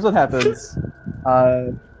here's what happens.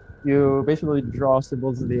 You basically draw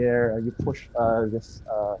symbols in the air. You push this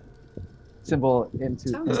symbol Sounds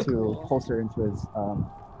into cool. closer into his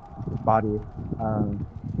body.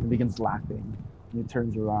 He begins laughing. And he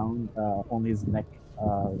turns around. Only his neck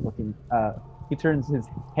looking. He turns his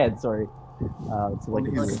head. Sorry. To look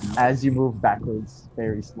at you as you move backwards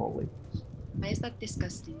very slowly. Why is that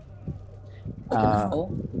disgusting?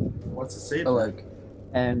 What's the save? Oh, like,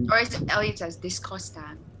 And Or is it Elliot says disgusting?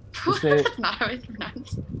 You say- That's not how it's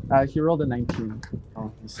pronounced. he rolled a 19.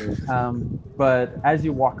 Oh, he saved. But as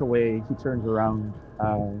you walk away, he turns around,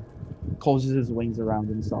 closes his wings around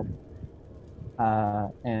himself,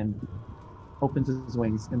 and opens his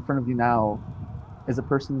wings. In front of you now is a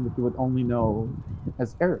person that you would only know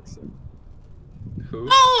as Erickson. Who?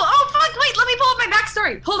 Oh, fuck, wait, let me pull up my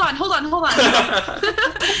backstory. Hold on. Hold on.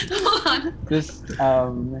 This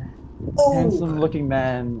handsome-looking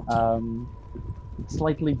man,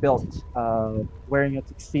 slightly built, wearing a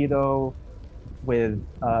tuxedo with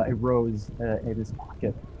a rose in his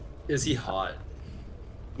pocket. Is he hot?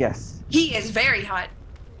 Yes. He is very hot.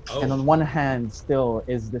 Oh. And on one hand still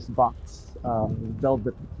is this box,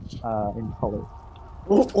 velvet in color.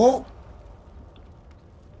 Oh,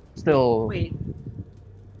 Still, Wait.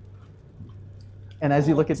 and as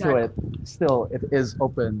you look into Exactly. it, still it is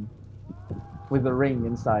open with a ring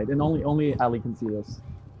inside, and only Ali can see this.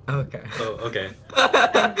 Okay. Oh, okay.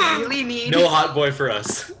 I really need. No hot boy for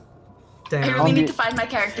us. I Damn. really need the- to find my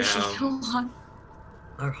character sheet. Damn. Hold on.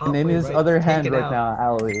 Our hot And in boy his right other to hand take it right out. now,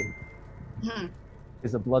 Ali, Hmm.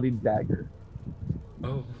 is a bloody dagger.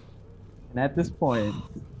 Oh. And at this point,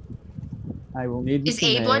 I will need you Is to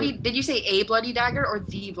a make bloody? Did you say a bloody dagger or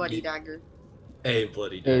the bloody dagger? A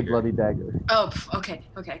bloody a dagger. bloody dagger. Oh, okay.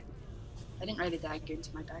 I didn't write a dagger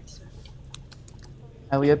into my backstory.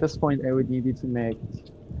 Ali, at this point, I would need you to make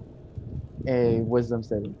a wisdom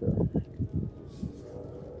saving throw.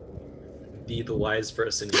 Be the wise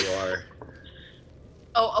person you are.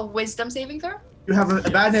 Oh, a wisdom saving throw? you have an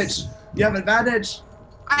advantage. You have advantage.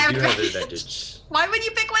 I You have. have advantage. Why would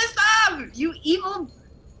you pick wisdom? You evil.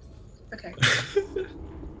 Okay.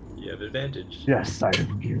 You have advantage. Yes, I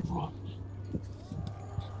am beautiful.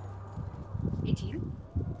 18.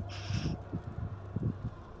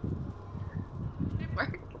 It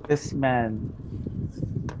worked. This man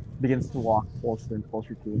begins to walk closer and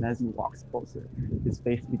closer to you, and as he walks closer, his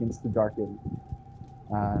face begins to darken.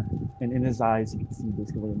 And in his eyes, you can see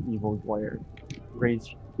basically an evil glare.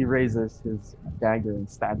 He raises his dagger and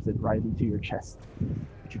stabs it right into your chest.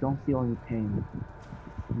 But you don't feel any pain.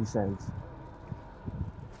 He says,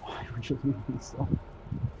 "Why would you leave me so?"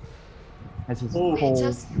 As his whole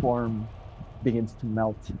form begins to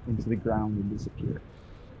melt into the ground and disappear.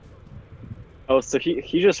 Oh, so he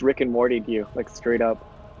just Rick and Morty'd you, like straight up.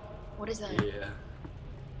 What is that?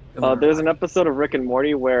 Yeah. There's an episode of Rick and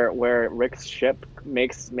Morty where Rick's ship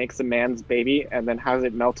makes a man's baby and then has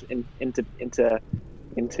it melt into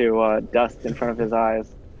dust in front of his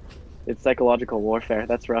eyes. It's psychological warfare.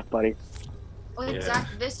 That's rough, buddy. Oh, Yeah.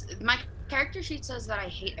 exactly. My character sheet says that I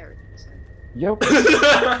hate Eric. Yep.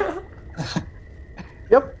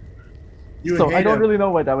 Yep. You So hate I don't him. really know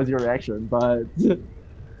why that was your reaction, but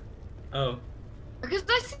Oh. Because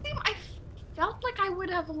I felt like I would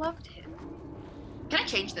have loved him. Can I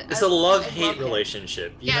change this? It's a love-hate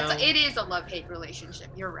relationship. You Yeah, know? it is a love-hate relationship.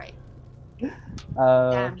 You're right.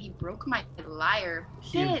 uh, Damn, he broke my liar.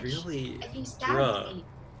 He Bitch. really. And he stabbed Bruh. me.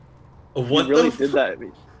 What He really the did that.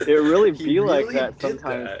 It really He be like really that did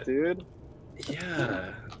sometimes, that. dude.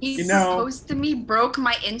 Yeah. He You know- proposed to me, broke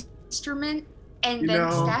my instrument, and You then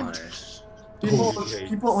know- stabbed me. People, Yikes.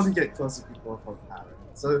 people only get close to people from pattern.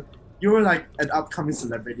 So you were like an upcoming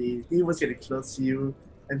celebrity. He was getting close to you,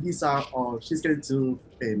 and he saw, oh, she's getting too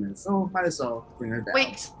famous, so might as well bring her down.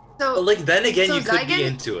 Wait, But so like then again, So you could be Zygon-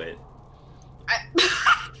 into it.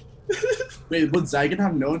 Wait, would Zygon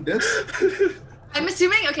have known this? I'm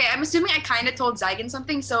assuming I kind of told Zygon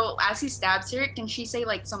something. So as he stabs her, can she say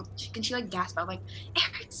like can she like gasp out like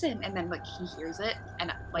Erickson, and then like he hears it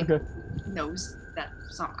and like Okay. knows that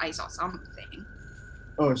I saw something.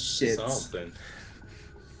 Oh shit! Something.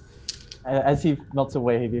 as he melts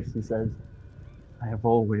away, he basically says, "I have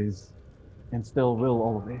always, and still will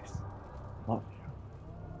always, love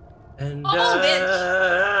you." And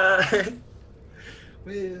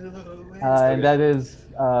And that is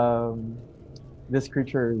this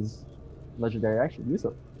creature's legendary action,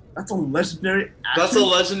 Yusuf. That's a legendary action. That's a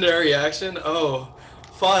legendary action. Oh,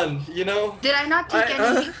 fun. You know. Did I not take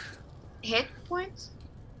any hit points?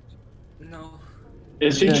 No.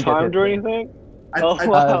 Is she Didn't get charmed hit, or though. anything? I, Oh I,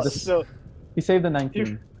 wow! this- So He saved the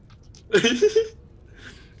 19.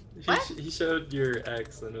 What? He showed your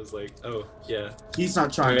X and was like, "Oh yeah." he's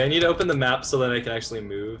not charmed. Okay, I need to open the map so that I can actually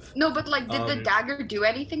move. No, but like, did the Um, dagger do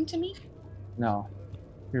anything to me? No.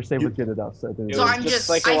 You're saved with good enough, so I think. it So was I'm just-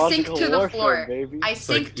 I psychological sink to the warfare, floor. baby. I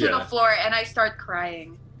sink to the yeah. floor and I start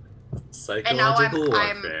crying Psychological now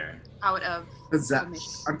I'm- warfare. out of submission.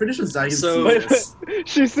 I'm pretty sure Zygon So- sees this.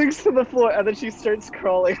 She sinks to the floor and then she starts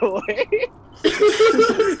crawling away.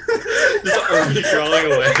 Just army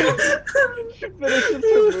crawling away. She finishes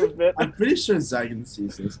her movement. I'm pretty sure Zygon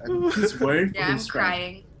sees this, and he's worried Yeah, for I'm his friend.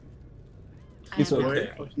 crying. He's I'm- Worried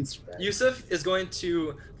Okay. for his friend. Yusuf is going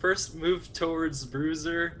to first move towards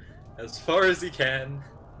Bruiser as far as he can.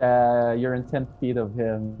 You're in 10 feet of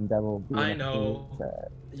him. That will be. I enough know. to-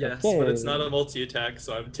 Yes, Okay. but it's not a multi-attack,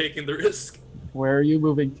 so I'm taking the risk. Where are you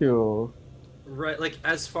moving to? Right, like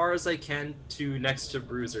as far as I can to next to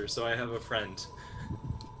Bruiser, so I have a friend.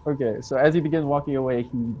 Okay, so as you begin walking away,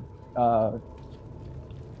 he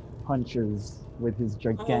punches with his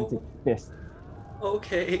gigantic fist.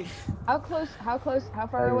 Okay. How far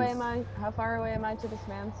That away is- am I? How far away am I to this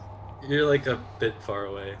man's? You're like a bit far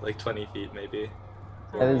away, like 20 feet maybe.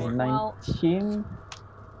 That is Or- 19.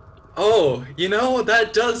 Oh, you know,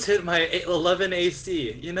 that does hit my 11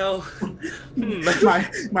 AC, you know? Hmm.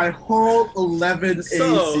 my whole 11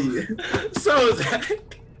 So- AC. So, Zach.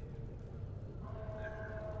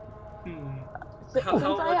 How Since I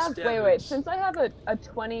much have damage? since I have a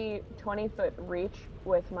 20 foot reach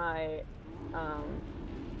with my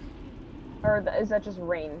is that just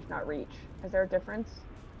range, not reach? Is there a difference?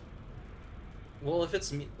 Well, if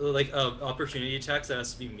it's like opportunity attacks, it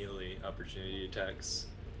has to be melee opportunity attacks.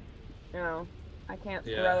 No, I can't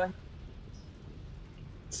Yeah. throw a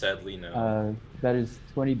Sadly, no. That is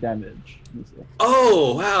 20 damage. Yusuf.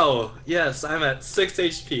 Oh, wow. Yes, I'm at 6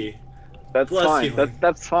 HP. That's Plus fine. healing.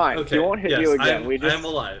 That's fine. Okay. He won't hit yes, you again. I'm, I'm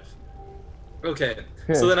alive. Okay.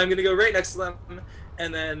 Okay. So then I'm gonna go right next to them,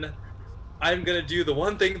 and then I'm gonna do the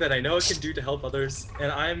one thing that I know I can do to help others, and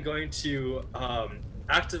I'm going to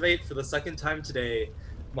activate for the second time today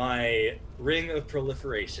my Ring of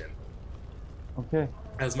Proliferation Okay.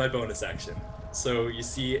 as my bonus action. So you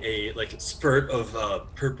see a like spurt of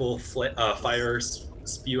purple fire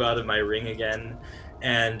spew out of my ring again,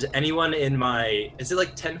 and anyone in my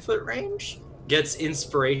 10-foot range gets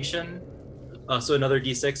inspiration. So another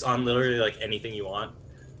d6 on literally like anything you want.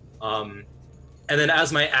 And then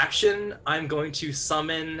as my action, I'm going to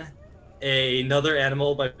summon another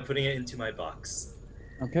animal by putting it into my box.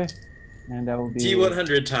 Okay. And that will be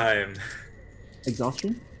T100 time.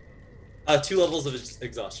 Exhaustion? 2 levels of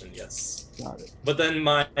exhaustion, yes. Got it. But then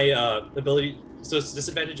my ability, so it's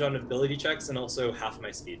disadvantage on ability checks and also half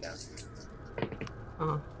my speed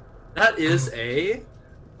now. That is a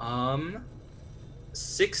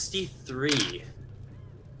 63.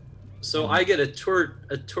 So I get a tortoise.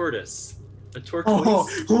 A tortoise. Oh,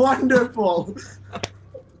 wonderful!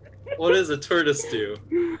 What does a tortoise do?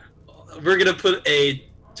 We're gonna put a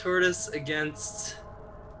tortoise against.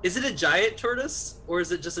 Is it a giant tortoise or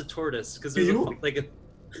is it just a tortoise? Because there's a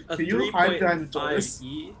 3.5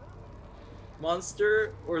 E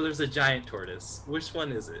monster, or there's a giant tortoise. Which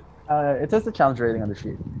one is it? It says the challenge rating on the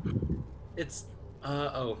sheet. It's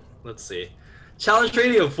let's see. Challenge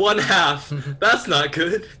rating of 1/2. That's not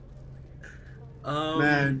good.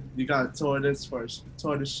 Man, you got a tortoise for a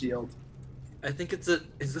tortoise shield. I think it's a.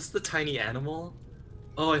 Is this the tiny animal?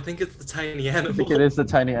 Oh, I think it's the tiny animal. I think it is the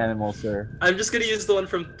tiny animal, sir. I'm just gonna use the one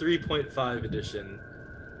from 3.5 edition.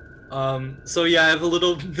 So yeah, I have a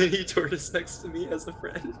little mini tortoise next to me as a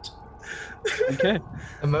friend. Okay.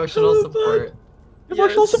 Emotional support. Yes.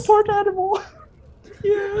 Emotional support animal.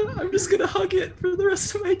 Yeah, I'm just gonna hug it for the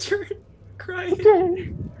rest of my turn, crying.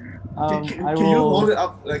 Okay. Can you hold it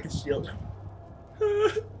up like a shield?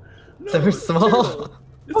 No, So small.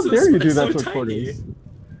 How dare you do it's that so to a tiny. tortoise?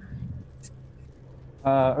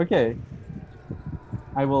 Okay.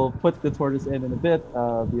 I will put the tortoise in a bit.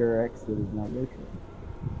 BRX, it is not your turn.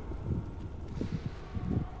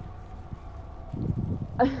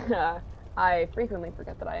 I frequently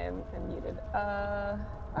forget that I am muted.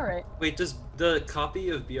 Alright. Wait, does the copy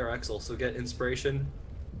of BRX also get inspiration?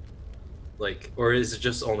 Like, or is it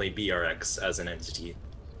just only BRX as an entity?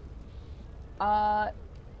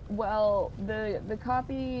 Well, the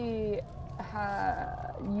copy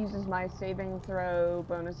uses my saving throw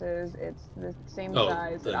bonuses. It's the same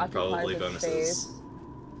size. It then occupies probably its bonuses. space.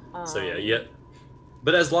 So yeah.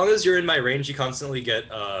 But as long as you're in my range, you constantly get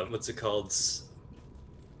what's it called?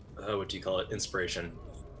 What do you call it? Inspiration.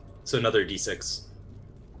 So another d6.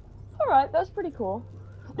 Alright, that's pretty cool.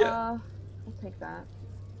 Yeah. I'll take that.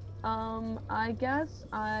 I guess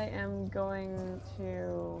I am going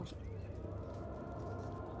to...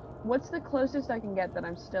 What's the closest I can get that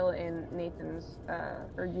I'm still in Nathan's,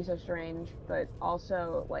 or Yusuf's range, but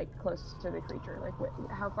also, like, close to the creature? Like,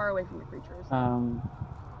 how far away from the creature is that?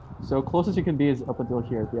 So closest you can be is up until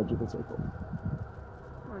here at the edge of the circle.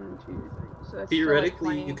 1, 2, 3. So that's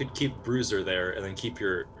Theoretically, you could keep Bruiser there and then keep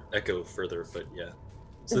your Echo further, but yeah.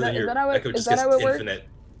 So then your Echo just gets infinite.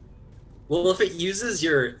 Well, if it uses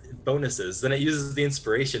your bonuses, then it uses the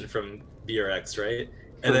inspiration from BRX, right?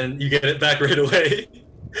 And then you get it back right away.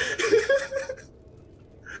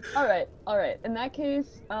 Alright. In that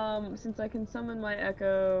case, since I can summon my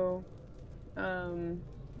Echo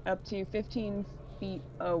up to 15 feet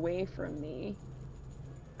away from me,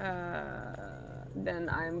 then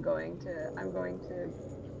I'm going to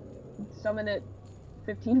summon it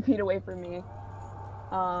 15 feet away from me.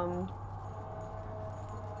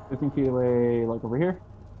 15 feet away, like over here?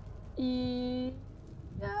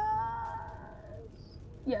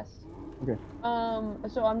 Yes. Okay.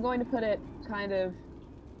 So I'm going to put it kind of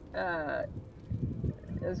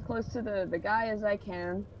as close to the guy as I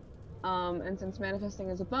can. And since manifesting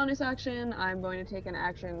is a bonus action, I'm going to take an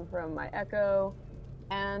action from my Echo,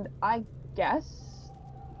 and I guess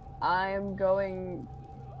I'm going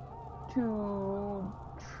to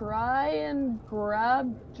try and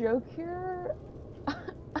grab Jokir.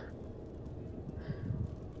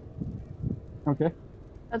 Okay.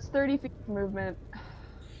 That's 30 feet of movement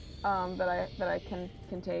that I can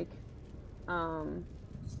take.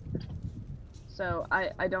 So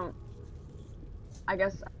I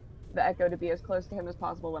guess the Echo to be as close to him as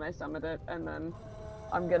possible when I summon it, and then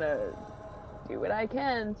I'm gonna do what I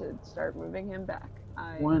can to start moving him back.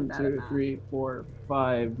 1, 2, 3, 4,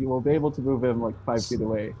 5. You will be able to move him like 5 feet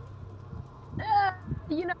away.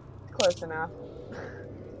 Close enough.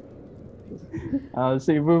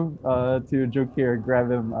 So you move to Jokir, grab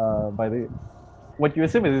him by the what you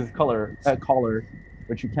assume is his collar,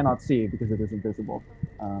 which you cannot see because it is invisible.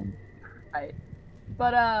 Right.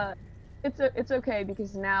 But It's okay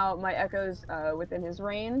because now my echo's within his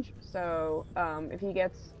range. So if he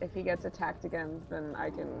gets attacked again, then I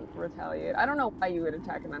can retaliate. I don't know why you would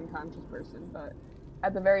attack an unconscious person, but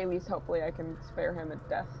at the very least, hopefully, I can spare him a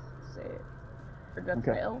death save or death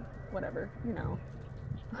fail, whatever, you know.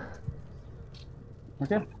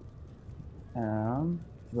 Okay.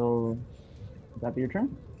 So would that be your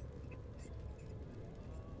turn?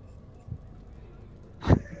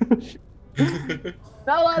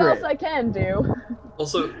 Not a lot else I can do.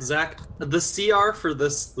 Also, Zach, the CR for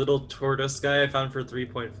this little tortoise guy I found for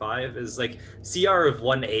 3.5 is like CR of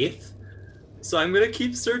 1/8. So I'm gonna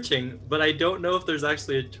keep searching, but I don't know if there's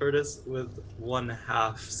actually a tortoise with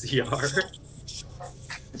 1/2 CR.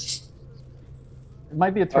 It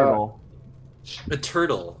might be a turtle. A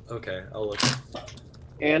turtle. Okay, I'll look.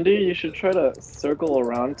 Andy, you should try to circle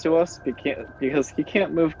around to us because he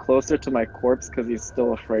can't move closer to my corpse because he's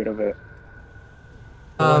still afraid of it.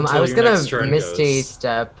 I was gonna Misty goes.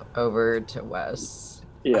 step over to Wes.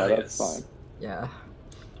 Yeah, that's fine. Yeah.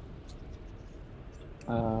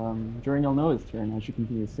 During Elnoa's turn, as she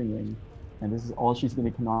continues singing, and this is all she's going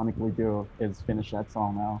to canonically do is finish that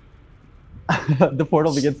song now. The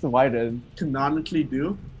portal begins to widen. Canonically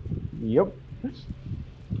do? Yep.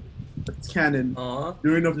 It's canon. Aww.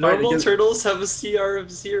 During the fight Normal against... turtles have a CR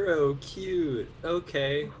of 0. Cute.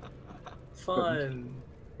 Okay. Fun.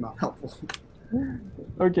 Not helpful.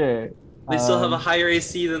 Okay. They still have a higher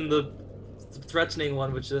AC than the threatening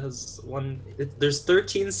one, which has there's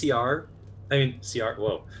 13 CR. I mean, CR,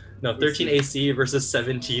 whoa. No, 13 AC versus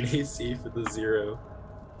 17 AC for the 0.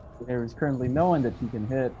 There is currently no one that he can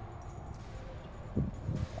hit.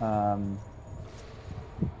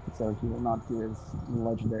 So he will not do his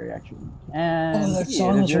legendary action. And that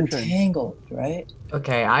song was from Tangled, right?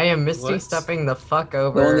 Okay, I am Misty stepping the fuck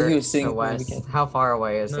over The one that he was singing to from the Wes. beginning. How far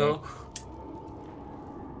away is he?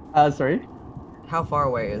 Sorry? How far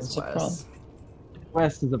away is What's the Wes?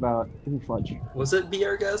 West is about Fudge. Was it Be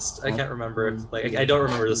Our Guest? I can't remember. I don't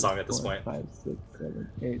remember the song at this 4, point. 5, 6, 7,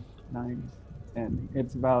 8, 9, 10.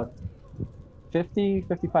 It's about 50,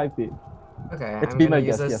 55 feet. Okay, It's I'm be gonna my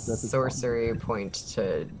use guess, a yes, that's his sorcery point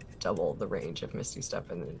to double the range of Misty Step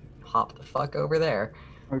and then hop the fuck over there.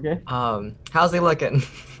 Okay. How's he looking?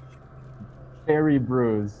 Very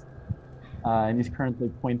bruised. And he's currently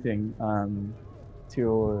pointing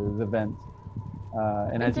to the vent.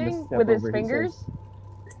 And as you just step with his over, fingers?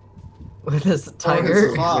 With his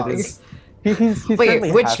tiger? claws. He's Wait,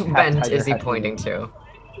 currently which half vent tiger, is he half pointing human. to?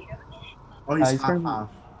 Oh, he's He's half.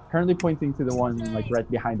 currently pointing to the one like right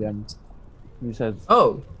behind him. He says,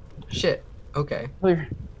 Oh, shit. Okay.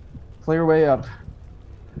 Clear way up.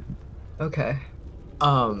 Okay.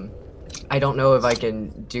 I don't know if I can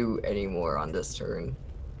do any more on this turn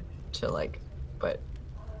to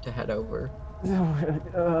to head over.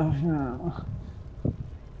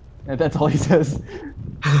 And that's all he says.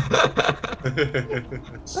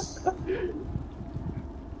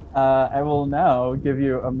 I will now give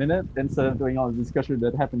you a minute instead of doing all the discussion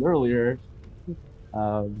that happened earlier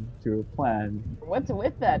to plan. What's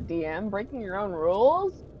with that, DM? Breaking your own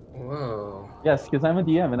rules? Whoa. Yes, because I'm a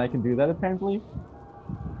DM and I can do that apparently.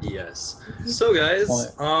 Yes. So guys,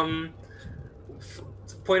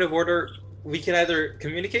 point of order, we can either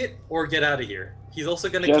communicate or get out of here. He's also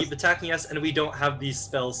going to keep attacking us, and we don't have these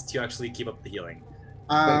spells to actually keep up the healing.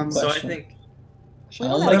 So I think...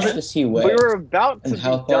 How much does he weigh? We were about to and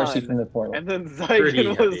how be far done, is he from the portal? and then Pretty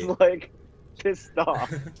Zygon heavy. was like pissed Okay,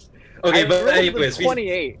 I but rolled the anyways,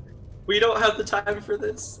 28. we don't have the time for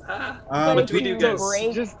this. But What do we do, guys?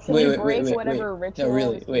 Break whatever ritual. No,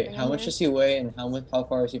 really, is wait. keeping How him much there? does he weigh, and how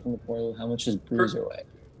far is he from the portal? How much does Bruiser weigh?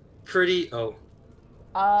 He's pretty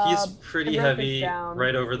Penrith is heavy, down.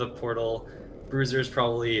 right over the portal. Bruiser's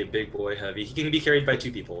probably a big boy heavy. He can be carried by 2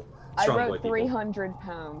 people. I Strong boy wrote people. 300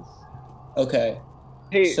 pounds. Okay.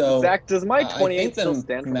 Hey, So Zach, does my I 28 think still the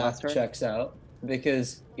stand from last math turn? checks out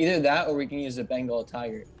because either that or we can use a Bengal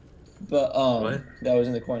tiger. But What? that was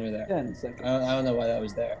in the corner there. 10 seconds. I don't know why that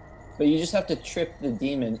was there. But you just have to trip the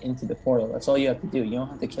demon into the portal. That's all you have to do. You don't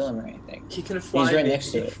have to kill him or anything. He can fly. He's right maybe.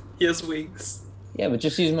 next to it. He has wings. Yeah, but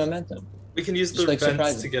just use momentum. We can use Just, the like, vents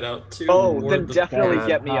surprise to him. get out too. Oh, or then the- definitely bad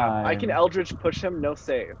get me up. I can time. Eldritch push him, no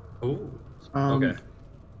save. Ooh. Um, Okay.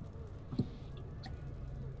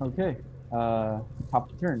 Okay. Top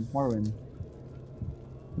of the turn, Morwin.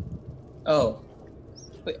 Oh.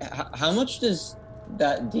 Wait, how much does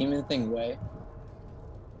that demon thing weigh?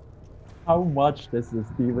 How much does this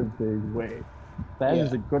demon thing weigh? That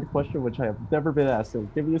is Yeah. a good question, which I have never been asked. So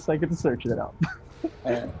give me a second to search it up.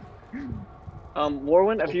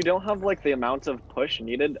 Warwin, if you don't have the amount of push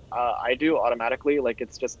needed, I do automatically.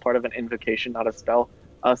 It's just part of an invocation, not a spell.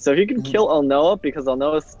 So if you can kill Elnoa, because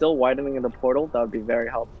Elnoa is still widening the portal, that would be very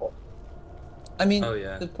helpful. I mean, Oh,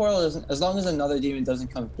 yeah. the portal doesn't. As long as another demon doesn't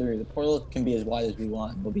come through, the portal can be as wide as we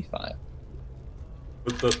want. We'll be fine.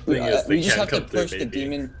 But the thing is, they we just can't have to come through, push the baby.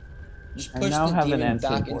 demon. Just I push now the have an demon answer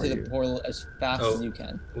back for into you. the portal as fast Oh. as you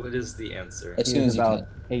can. What is the answer? As It soon is as you about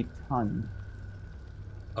can. a ton.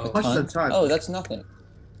 Oh, Push the ton. Oh, that's nothing.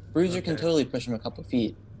 Bruiser can Okay. totally push him a couple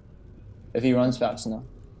feet if he runs fast enough,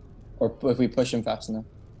 or if we push him fast enough.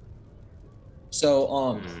 So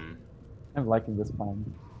hmm. I'm liking this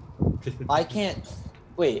plan. I can't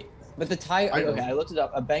wait. But the tiger. I know. Okay, I looked it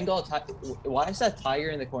up. A Bengal tiger. Why is that tiger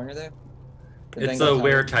in the corner there? The It's Bengal a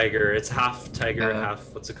were-tiger. It's half tiger,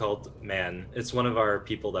 half, what's it called? Man. It's one of our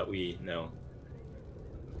people that we know.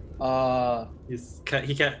 He's Oh, he's like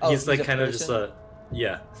he's a kind of just person?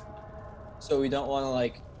 yeah. So we don't want to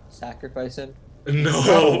like sacrifice him.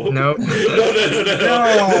 No. No. No,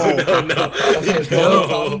 no, no. Okay, what I'm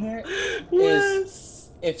talking here is Wes.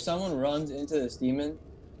 if someone runs into this demon,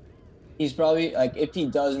 he's probably like if he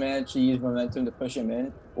does manage to use momentum to push him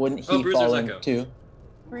in, wouldn't he Bruiser's fall in Echo. too?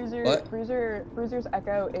 Bruiser's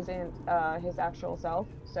echo isn't his actual self,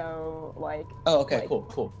 so like Oh, okay, Like-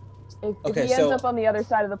 cool. if Okay, he ends so- up on the other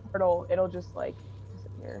side of the portal, it'll just like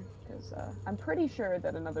disappear. Because I'm pretty sure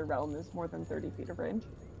that another realm is more than 30 feet of range.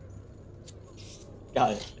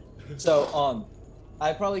 Got it. So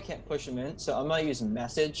I probably can't push him in, so I'm gonna use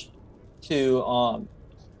message to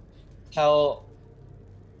tell.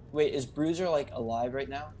 Wait, is Bruiser like alive right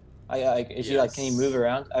now? Is he like? Can he move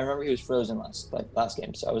around? I remember he was frozen last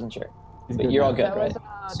game, so I wasn't sure. He's But good you're now. all good, that right?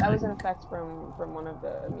 was that was an effect from one of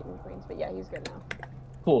the meeting queens, but yeah, he's good now.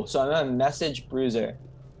 Cool. So I'm gonna message Bruiser,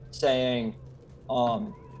 saying,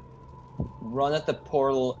 run at the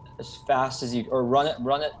portal as fast as you, or run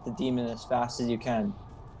at the demon as fast as you can,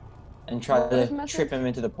 and try What was to the trip message? him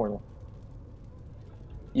into the portal.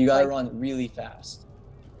 You gotta Like- run really fast.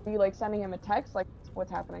 Are you like sending him a text? Like,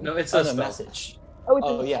 what's happening? No, it's Oh, a no, spell. message. Oh, it's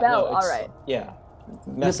Oh a yeah, spell. no, All it's- right. Yeah. It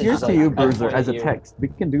Message appears is to like, you, I'll Bruiser, point as a at you. text. We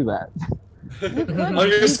can do that. You could, On your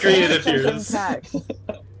you screen can it send him appears. text.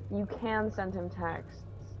 You can send him text.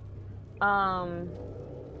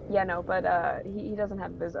 Yeah, no, but he doesn't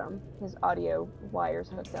have his audio wires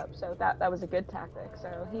hooked up, so that was a good tactic.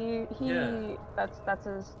 So he Yeah.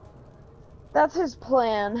 that's his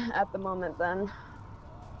plan at the moment then.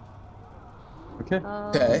 Okay.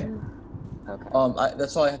 Okay. Okay.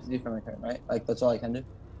 That's all I have to do for my turn, right? Like that's all I can do.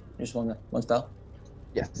 Just one spell.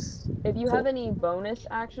 Yes. If you Cool. have any bonus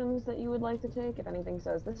actions that you would like to take, if anything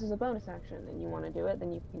says this is a bonus action and you want to do it,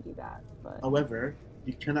 then you can do that. But However,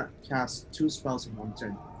 you cannot cast 2 spells in one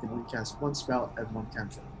turn. You can only cast 1 spell and 1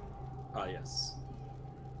 cantrip. Ah, yes.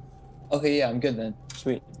 Okay, yeah, I'm good then.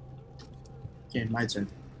 Sweet. Okay, my turn.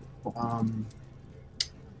 I'm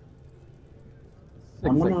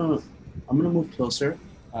Six gonna seconds. move closer.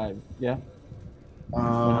 Yeah.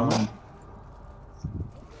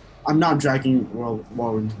 I'm not dragging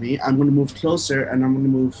Wall into me. I'm gonna move closer, and I'm gonna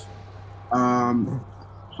move.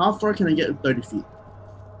 How far can I get? 30 feet.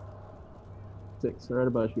 6, right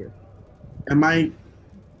about here.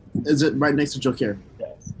 Is it right next to Joker?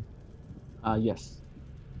 Yes. Yes.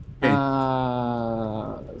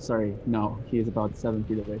 Okay. Sorry, no. He is about 7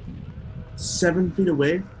 feet away from me. 7 feet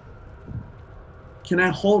away. Can I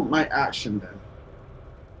hold my action then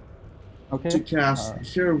Okay. to cast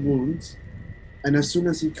Cure Wounds? And as soon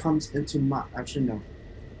as he comes into my... Actually, no.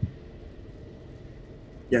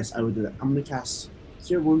 Yes, I will do that. I'm going to cast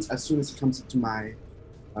Cure Wounds as soon as he comes into my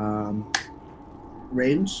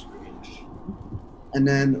range. And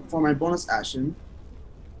then for my bonus action,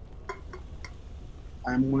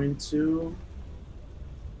 I'm going to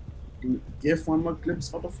give one more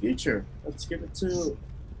glimpse of the future. Let's give it to...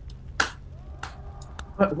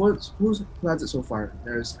 Who has it so far?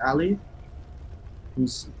 There's Ali.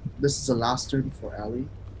 This is the last turn for Ali.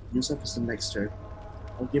 Yusuf is the next turn.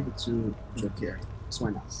 I'll give it to Jokir. So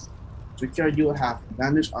why not? Jokir, you will have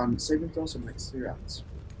advantage on saving throws for the next 3 rounds.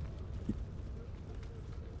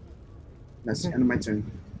 That's the end of my turn.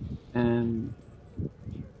 And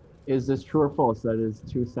is this true or false that is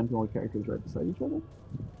 2 sentinel characters right beside each other?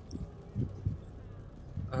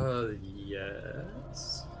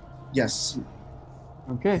 Yes. Yes.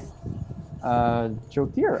 Okay.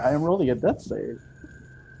 Jokir, I am rolling a death save.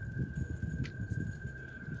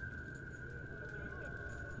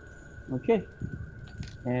 Okay.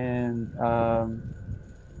 And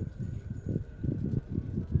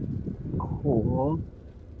cool.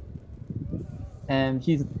 And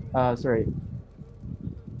he's sorry.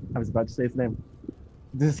 I was about to say his name.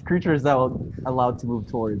 This creature is now allowed to move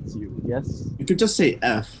towards you, yes? You could just say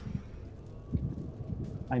F.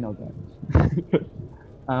 I know that.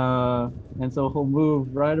 And so he'll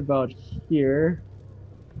move right about here.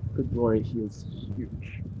 Good glory, he is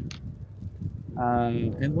huge.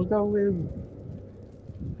 And we'll go with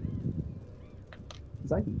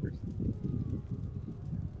Zygon first.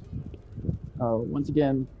 Once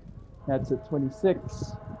again, that's a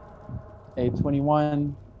 26, a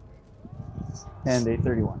 21, and a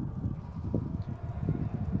 31.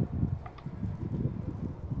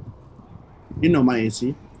 You know my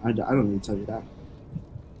AC. I don't need to tell you that.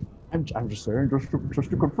 I'm just saying, just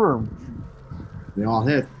to confirm. They all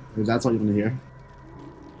hit. If that's all you're gonna hear.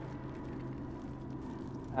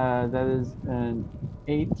 That is an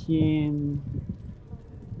 18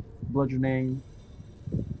 bludgeoning,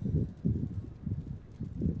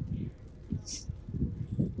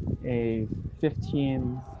 a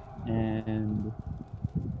 15, and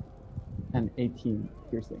an 18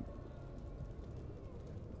 piercing.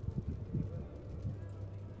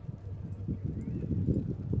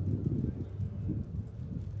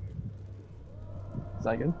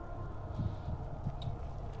 Zygon?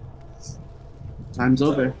 Time's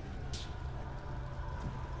over.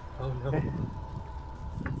 Oh no.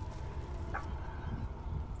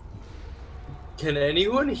 Can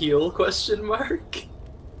anyone heal? Question mark.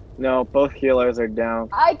 No, both healers are down.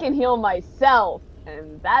 I can heal myself,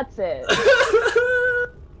 and that's it.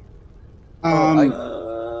 I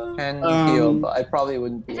can heal, but I probably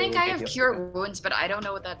wouldn't be I think able I to have heal. cure wounds, but I don't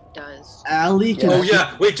know what that does. Allie can. Oh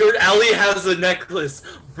yeah, wait, Jordan. Ali has a necklace,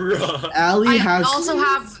 bruh. Allie I has. also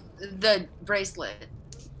have the bracelet.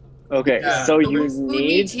 Okay, Yeah. so Who you needs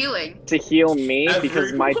need healing? to heal me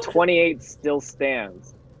because my Everyone. 28 still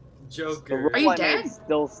stands. The Joker. roll Are you I made dead?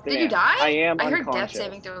 Still stands. Did you die? I am I heard death unconscious.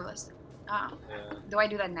 saving throw list. Oh. Yeah. Do I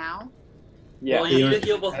do that now? Yeah. Well, you need to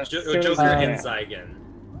heal both As Joker soon as and I can.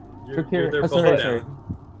 Zygon. Joker- They're both sorry. down.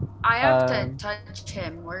 I have to Um, touch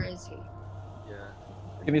him. Where is he? Yeah.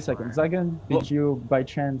 Give me a second. Zygon, did you by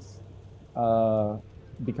chance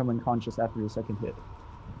become unconscious after your second hit?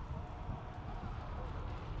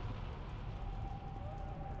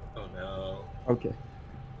 Oh no. Okay.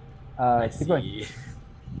 I Keep going. see.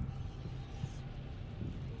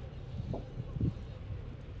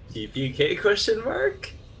 TPK question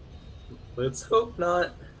mark? Let's hope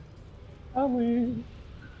not. Ali.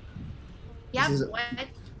 Yeah, This is- what?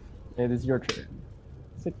 It is your turn.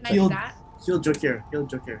 Can I Heal- do that? Heal Joker. Heal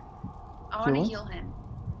Joker. I want to what? heal him.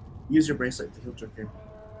 Use your bracelet to heal Joker.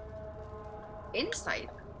 Insight.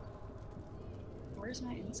 Where's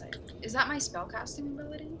my insight? Is that my spellcasting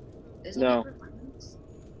ability? Isn't No. it performance?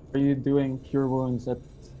 Are you doing cure wounds at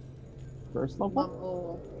first level?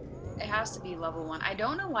 Level. It has to be level 1. I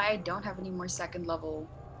don't know why I don't have any more second level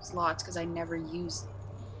slots because I never used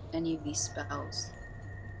any of these spells.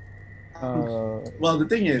 Well, the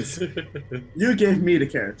thing is, you gave me the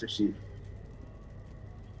character sheet.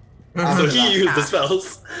 So he used the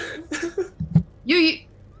spells. You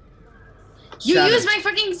Shatter. use my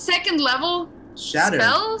fucking second level Shatter.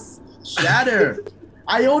 spells? Shatter.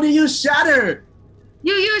 I only use Shatter.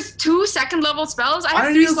 You use 2 second level spells? I have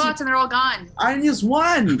I 3 use- slots and they're all gone. I only use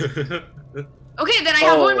one. Okay, then I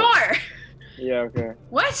have one Oh. more. Yeah, okay.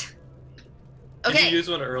 What? Did Okay. you use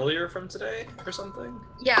one earlier from today or something?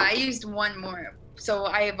 Yeah, I used one more. So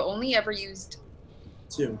I have only ever used,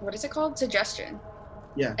 Two. what is it called? Suggestion.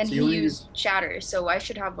 Yeah. And so he you only used Shatter, so I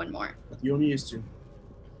should have one more. You only use two.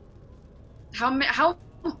 How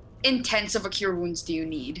intense of a cure wounds do you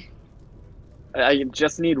need? I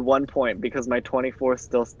just need 1 point because my 24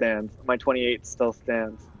 still stands. My 28 still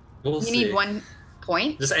stands. We'll You see. need 1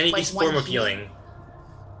 point? Just any Like form one of healing.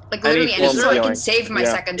 Like Any literally form any, of so I can healing. save my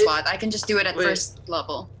Yeah. second slot. I can just do it at Wait. first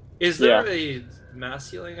level. Is there a mass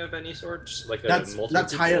healing of any sort? Just like a That's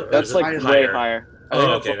multi higher- or That's is it like higher. way higher. I Oh,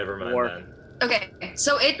 think that's okay, like never mind 4. then. Okay,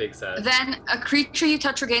 so it Big sad. then a creature you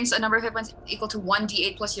touch regains a number of hit points equal to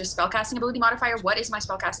 1d8 plus your spellcasting ability modifier. What is my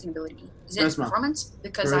spellcasting ability? Is it Charisma. performance?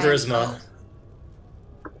 Because Charisma.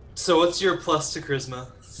 So what's your plus to charisma?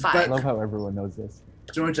 I 5. love how everyone knows this.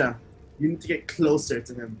 Georgia, you need to get closer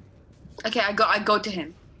to him. Okay, I go to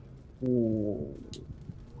him. Ooh.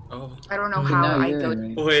 Oh. I don't know But how now I you're go. in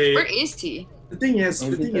range. Wait. Where is he? The thing is,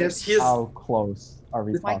 He is. How close are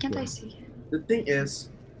we Why talking? can't I see him? the thing is,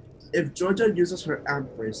 if Georgia uses her amp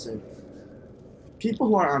bracelet, people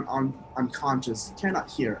who are unconscious cannot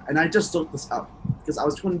hear. And I just looked this up because I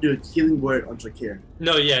was trying to do a healing word on Drakir.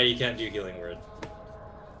 No, yeah, you can't do healing word.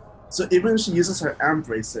 So even if she uses her amp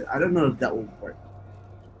bracelet, I don't know if that will work.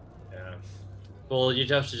 Yeah. Well, you'd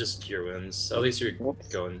have to just cure wounds. At least you're Whoops.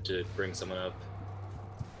 going to bring someone up.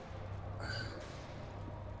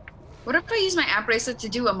 What if I use my app bracelet to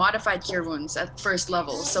do a modified cure wounds at first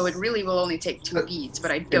level? So it really will only take 2 beads, but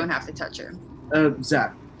I don't have to touch him.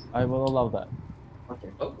 Zach. I will allow that. Okay.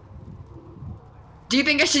 Oh. Do you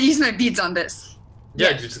think I should use my beads on this?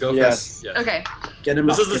 Yeah, just go Yes. first. Yeah. Okay. Get him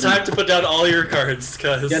This up. is the get him time up. to put down all your cards,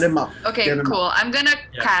 cause Get him up. Okay, Get him cool. up. I'm gonna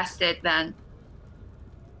Yeah. cast it then.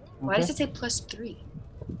 Why Okay. does it say +3?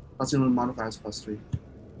 Plus your modifier is +3.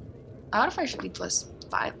 Modifier should be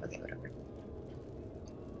 +5. Okay, whatever.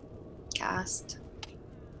 Cast.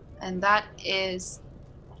 And that is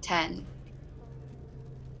 10.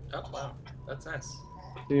 Oh wow, that's nice.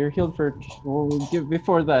 So you're healed for.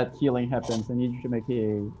 Before that healing happens, I need you to make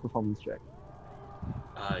a performance check.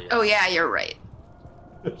 Yes. Oh yeah, you're right.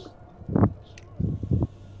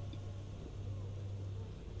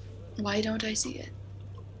 Why don't I see it?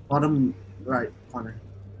 Bottom right corner.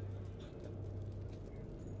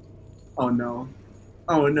 Oh no.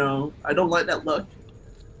 Oh no. I don't like that look.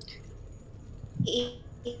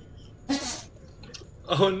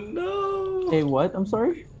 Oh no. Hey, what? I'm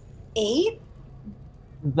sorry? 8?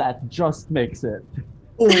 That just makes it.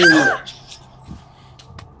 Oh.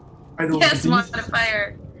 I don't. Yes, these-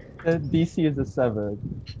 modifier. The DC is a 7.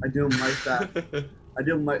 I don't like that. I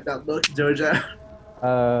don't like that look, Georgia.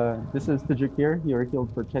 This is Tajikir. You're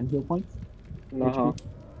healed for 10 heal points. Uh-huh.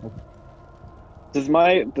 Does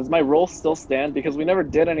my roll still stand? Because we never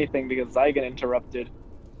did anything because Zygon interrupted.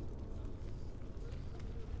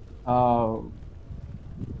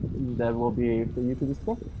 That will be for you to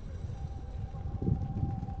discover.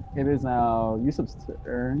 It is now Yusuf's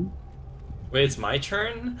turn. Wait, it's my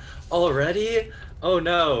turn already? Oh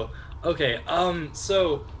no. Okay.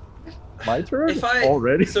 So My turn? if I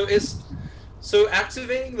Already? So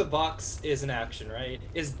activating the box is an action, right?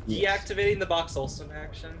 Is Yes. deactivating the box also an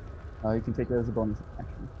action? You can take it as a bonus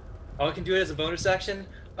action. Oh, I can do it as a bonus action?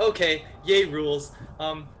 Okay, yay rules.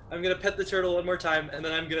 I'm gonna pet the turtle one more time, and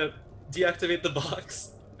then I'm gonna deactivate the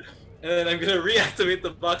box. And then I'm gonna reactivate the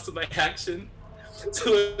box with my action.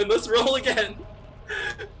 So then let's roll again.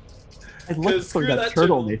 I looked 'Cause for screw that that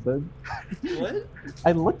turtle, turtle. Nathan. What?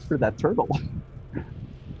 I looked for that turtle.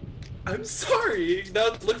 I'm sorry. Now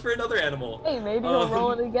look for another animal. Hey, maybe he'll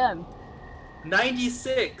roll it again.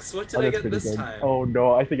 96. What did Oh, I that's get pretty this good. time? Oh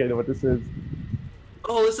no, I think I know what this is.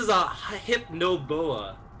 Oh, this is a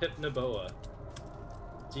Hypnoboa. Hypnoboa.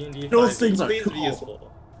 D&D 5. Those things are Please be cool.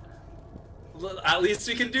 useful. At least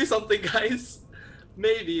we can do something, guys.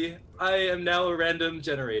 Maybe. I am now a random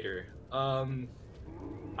generator.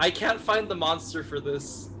 I can't find the monster for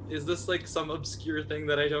this. Is this like some obscure thing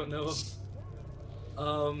that I don't know of?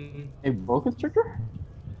 A Vocus trigger?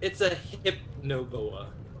 It's a Hypnoboa.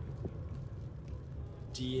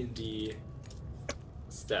 D&D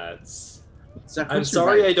stats. Zach, I'm what's your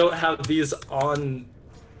sorry right? I don't have these on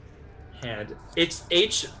hand. It's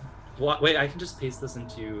H. Wait, I can just paste this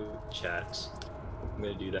into chat. I'm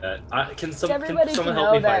gonna do that. Can someone Everybody help can me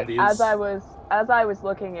know that find these? as I was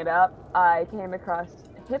looking it up, I came across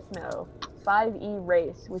Hypno 5e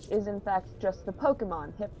race, which is in fact just the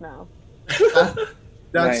Pokemon Hypno.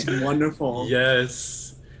 That's Nice. wonderful.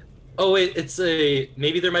 Yes. Oh wait, it's a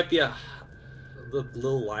maybe there might be a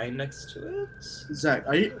little line next to it. Zach,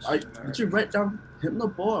 did you write down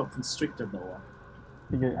Hypnoboa or Constrictor Boa?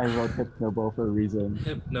 I think I wrote Hypnobo for a reason.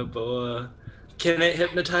 Hypnoboa. Can it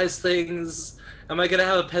hypnotize things? Am I gonna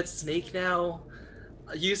have a pet snake now?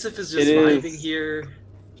 Yusuf is just It is. vibing here.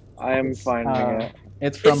 I am finding it.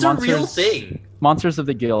 It's from It's a Monsters, real thing. Monsters of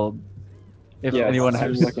the Guild. If Yes, anyone I'm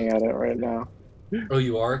has. looking at it right now. Oh,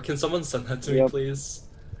 you are? Can someone send that to me, Yep. please?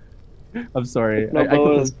 I'm sorry. I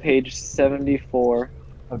Hypnoboa could is page 74.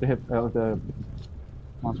 of the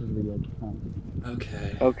Monsters of the Guild.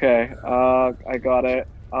 Okay. Okay, I got it.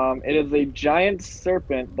 It is a giant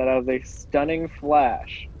serpent that has a stunning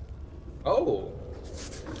flash. Oh.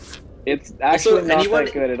 It's actually not anyone-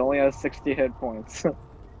 that good. It only has 60 hit points.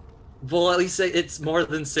 Well, at least it's more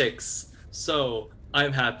than 6, so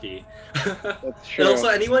I'm happy. That's true. And also,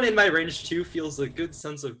 anyone in my range 2 feels a good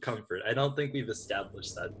sense of comfort. I don't think we've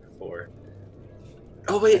established that before.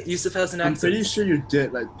 Oh wait, Yusuf has an I'm accent. pretty sure you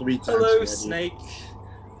did like 3 times. Hello, already. Snake.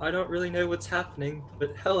 I don't really know what's happening,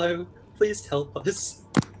 but hello. Please help us.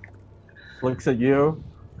 Looks at you,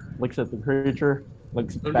 looks at the creature,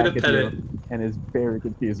 looks I'm back gonna at pet you, it. and is very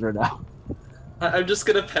confused right now. I'm just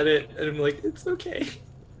gonna pet it, and I'm like, it's okay.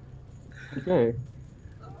 Okay.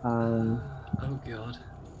 Oh god.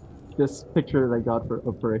 This picture that I got for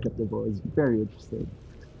a Hypnobo is very interesting.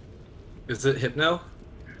 Is it Hypno?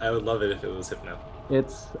 I would love it if it was Hypno.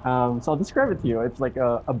 It's so I'll describe it to you. It's like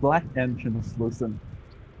a black and translucent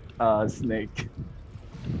snake.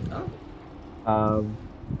 Oh. Um,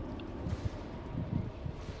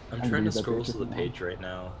 I'm I trying to believe that scroll picture to the now. page right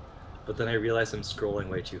now, but then I realize I'm scrolling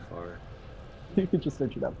way too far. you can just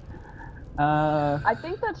search it up. I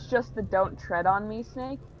think that's just the "Don't tread on me"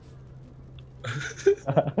 snake.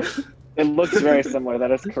 It looks very similar.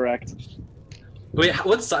 That is correct. Wait,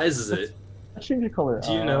 what size is it? Change the color.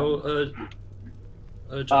 Do you know?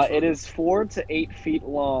 It is 4 to 8 feet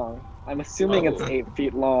long. I'm assuming it's 8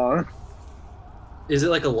 feet long. Is it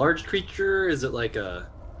like a large creature? Is it like a?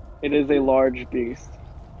 It is a large beast.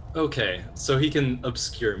 Okay, so he can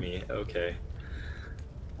obscure me. Okay.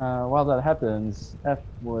 While that happens, F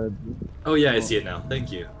would. Oh yeah, I see it now.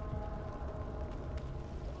 Thank you.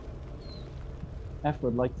 F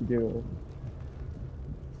would like to do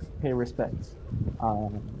pay respects.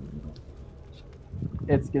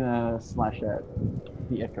 It's gonna slash at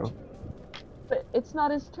the Echo. But it's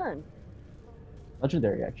not his turn.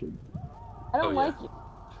 Legendary action. I don't like you.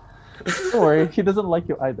 Don't worry, he doesn't like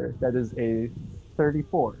you either. That is a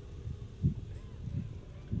 34.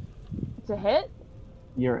 It's a hit?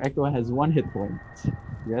 Your Echo has 1 hit point.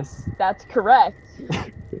 Yes? That's correct.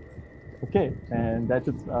 Okay, and that's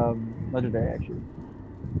its legendary action.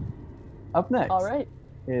 Up next Alright.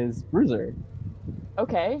 is Bruiser.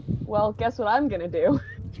 Okay, well, guess what I'm gonna do?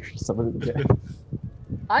 Summon it again.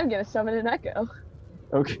 I'm gonna summon an Echo.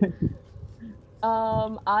 Okay.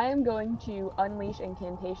 I am going to unleash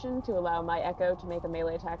incantation to allow my Echo to make a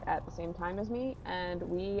melee attack at the same time as me, and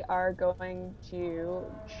we are going to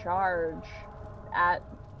charge at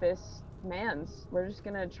this man's. We're just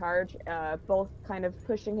gonna charge, both kind of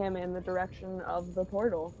pushing him in the direction of the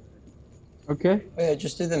portal. Okay. Oh, yeah,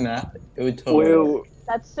 just do the math. It would totally. Well,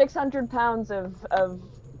 That's 600 pounds of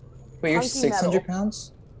Wait, you're hunky 600 metal.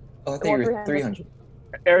 pounds? Oh, I thought Or you were 300. 300.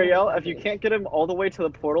 Ariel, if you can't get him all the way to the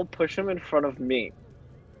portal, push him in front of me.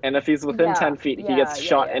 And if he's within Yeah, 10 feet, he yeah, gets yeah,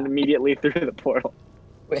 shot yeah. immediately through the portal.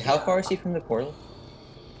 Wait, how far is he from the portal?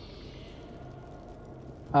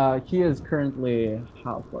 He is currently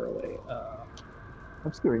how far away?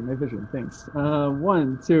 Obscuring my vision, thanks.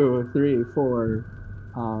 1, 2, 3, 4.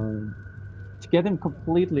 To get him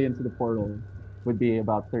completely into the portal would be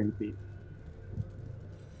about 30 feet.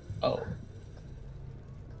 Oh.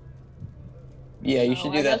 Yeah, you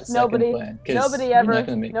should I do that guess second nobody, plan. 'Cause nobody you're ever, not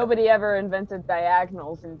gonna make nobody ever invented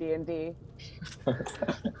diagonals in D&D.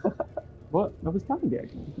 What? I was counting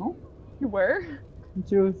diagonals, no? You were? 1,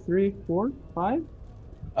 2, 3, 4, 5?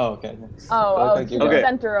 Oh, okay. Oh, Like to you the got- Okay.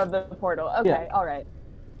 center of the portal. Okay, Yeah. all right.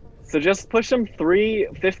 So just push him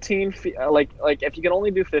 15 feet. Like if you can only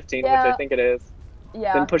do 15, which Yeah. I think it is,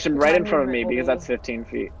 Yeah. then push him right in my front of me movement because will that's 15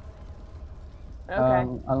 feet. be-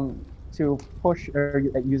 Okay. To push or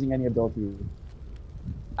using any ability.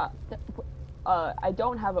 I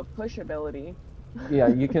don't have a push ability. Yeah,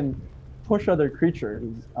 you can push other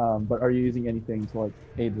creatures, but are you using anything to like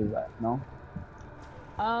aid with that? No.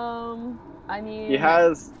 I mean, He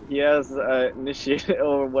has initiated,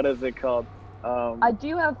 or what is it called? I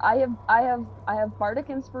do have. I have bardic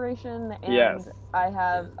inspiration, and Yes. I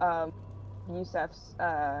have Yusef's.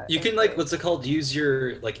 You can like, what's it called? Use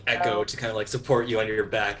your like echo to kind of like support you on your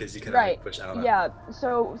back as you kind of Right. like, push out. Yeah.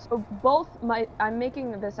 So both my. I'm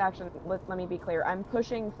making this action. Let me be clear. I'm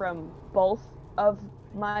pushing from both of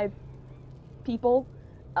my people.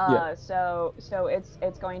 Yeah. So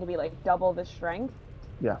it's going to be like double the strength.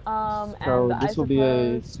 Yeah. And So this I will be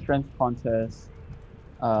a suppose- strength contest.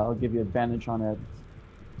 I'll give you advantage on it.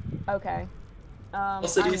 Okay.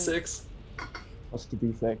 Plus a I'm- d6. Plus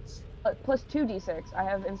 2d6. Plus 2d6. I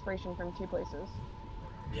have inspiration from 2 places.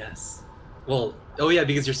 Yes. Well, oh yeah,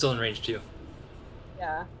 because you're still in range too.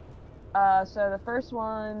 Yeah. So the first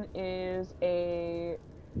one is a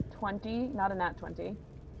 20, not a nat 20.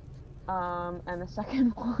 And the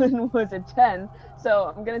second one was a 10.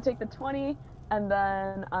 So I'm gonna take the 20, and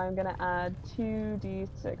then I'm gonna add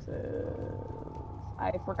 2d6s.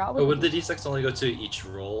 I forgot what. But would the d6 only go to each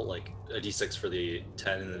roll, like a d6 for the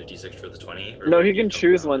 10 and then a d6 for the 20? Or No, would he it can go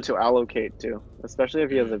choose down? one to allocate to, especially if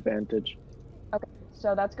he has advantage.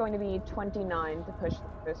 So that's going to be 29 to push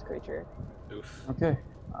this creature. Oof. Okay.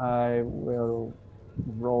 I will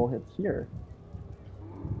roll it here.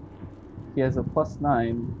 He has a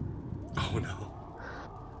 +9. Oh no.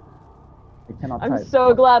 I cannot I'm type.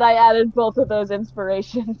 so glad I added both of those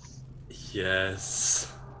inspirations.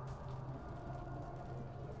 Yes.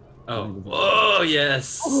 Oh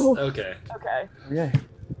yes. Ooh. Okay. Okay.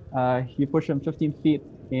 Okay. You push him 15 feet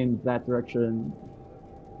in that direction.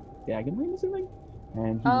 Diagonally, I'm assuming?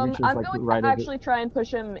 And he reaches I'm like going right to at actually try and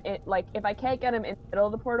push him. Like, if I can't get him in the middle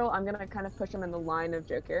of the portal, I'm gonna kind of push him in the line of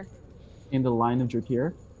Jokir. in the line of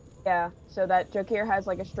Jokir. Yeah, so that Jokir has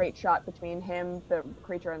like a straight shot between him, the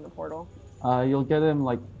creature, and the portal. You'll get him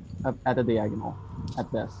like up at a diagonal at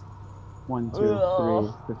best. 1, 2,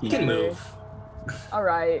 Ugh. 3, 15. He can move. All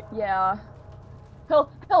right, yeah. He'll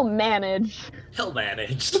He'll manage. He'll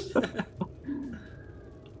manage.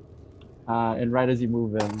 And right as you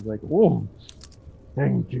move in, he's like, "Oh,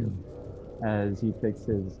 thank you." As he takes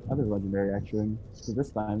his other legendary action to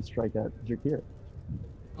this time strike at Jakir.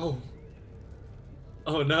 Oh.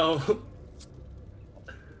 Oh no.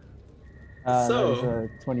 That is a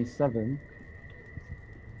 27.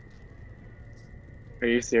 Are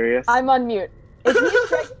you serious? I'm on mute. If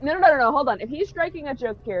he's no, hold on. If he's striking at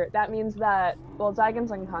Jokir, that means that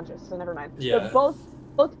Zygon's unconscious, so never mind. Yeah. So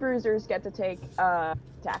both bruisers get to take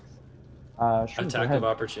attacks. Sure, Attack of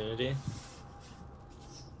opportunity.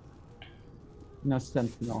 No,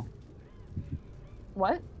 Sentinel.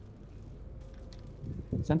 What?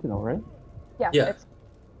 Sentinel, right? Yeah. Yeah.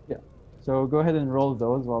 So go ahead and roll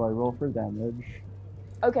those while I roll for damage.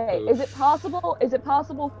 Okay. Oof. Is it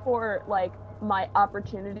possible for like my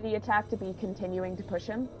opportunity attack to be continuing to push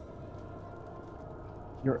him?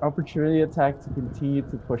 Your opportunity attack to continue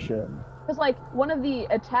to push him. Because like one of the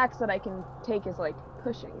attacks that I can take is like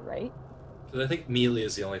pushing, right? Because I think melee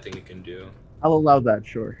is the only thing you can do. I'll allow that,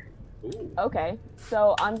 sure. Ooh. Okay.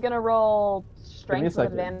 So I'm gonna roll strength with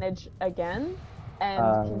second. advantage again,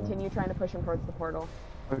 and continue trying to push him towards the portal.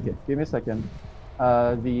 Okay, give me a second.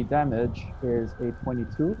 The damage is a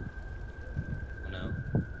 22. Oh no.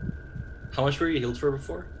 How much were you healed for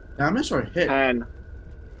before? Damage or hit? 10.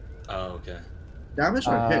 Oh, okay. Damage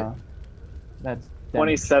or hit? That's damage.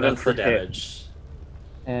 27 That's for the hit. damage.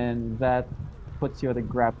 And that puts you at a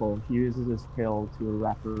grapple. He uses his tail to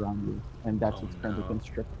wrap around you, and that's Oh, what's currently no.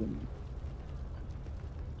 constricting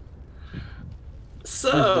you.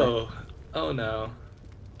 So, oh no.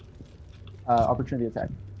 Opportunity attack.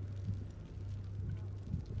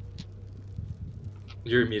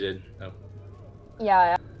 You're muted. Oh.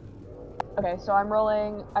 Yeah. Okay, so I'm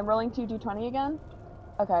rolling 2d20 again.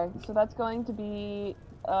 Okay, so that's going to be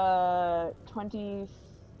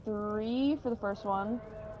 23 for the first one,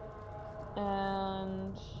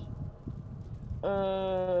 and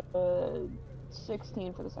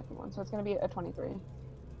 16 for the second one. So it's going to be a 23.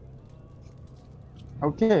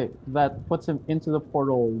 Okay, that puts him into the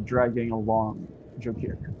portal, dragging along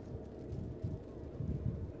Jokir.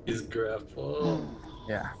 He's grappled.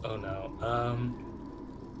 Yeah. Oh no.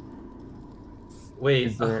 Wait,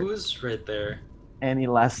 Is there- who's right there? Any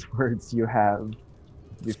last words you have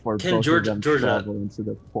before Can both Georgia- of them Georgia- travel into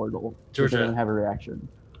the portal? Georgia. Doesn't have a reaction.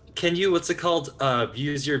 Can you, what's it called?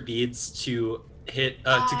 Use your beads to hit,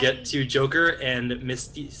 to get to Joker and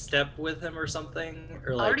Misty Step with him or something?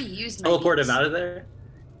 Or I like already used my teleport him beads. out of there?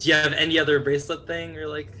 Do you have any other bracelet thing or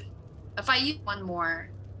like? If I use one more,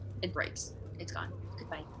 it breaks. It's gone.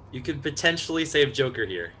 Goodbye. You could potentially save Joker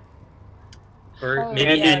here. Or Oh,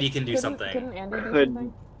 maybe yeah. Andy can do Couldn't- something. Couldn't Andy do Could-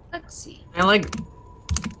 something? Let's see. Can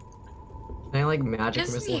I like magic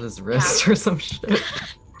Doesn't missile he his wrist or some shit?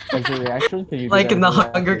 As a reaction, can you do Like that in the as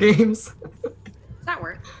a Hunger reaction? Games? Does that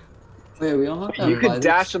work? Wait, we all have to You buy could this?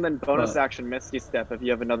 dash and then bonus But- action Misty Step if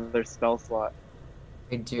you have another spell slot.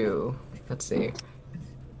 I do. Let's see.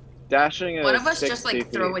 Dashing is One of us 60 just like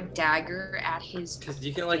feet. throw a dagger at his. Because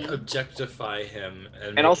you can like objectify him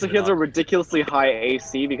And also he has a ridiculously high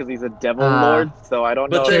AC because he's a devil lord, so I don't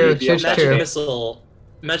know But if then he'd be able to magic hit.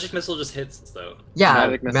 missile just hits though. Yeah,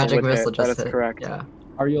 Magic missile would hit, that just is hit. correct. Yeah.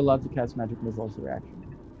 Are you allowed to cast magic missile as a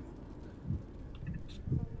reaction?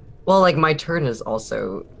 Well, like my turn is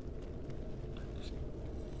also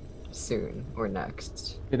soon or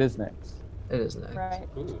next. It is next. It is next. Right.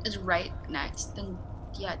 Is right next. Then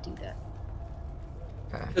yeah, do that.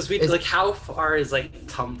 Okay. Because we Is- like, how far is like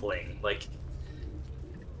tumbling? Like,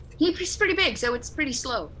 He's pretty big, so it's pretty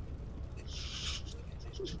slow.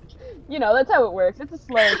 You know, that's how it works. It's a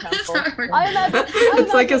slow That's tempo. how it works. I imagine,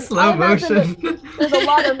 It's like a slow motion.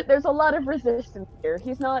 There's a lot of resistance here.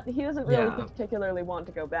 He doesn't really Yeah. particularly want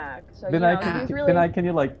to go back. So you Then know, I he's can, really. then I can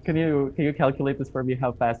you calculate this for me?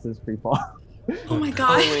 How fast is free fall Oh my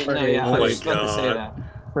god. Wait, no, yeah, Oh I my was about to say God.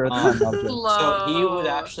 that. for a Um, time object? So he would Slow.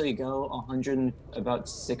 actually go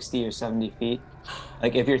 60 or 70 feet,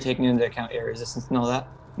 like if you're taking into account air resistance and all that,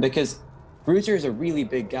 because Bruiser is a really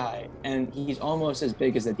big guy, and he's almost as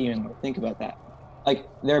big as the Demon Lord. Think about that. Like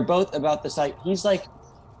they're both about the size. He's like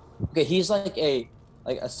a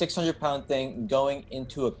 600-pound thing going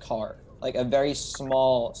into a car, like a very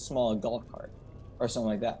small golf cart or something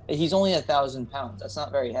like that. He's only 1,000 pounds. That's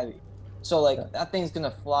not very heavy. So like that thing's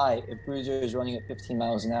gonna fly if Bruiser is running at 15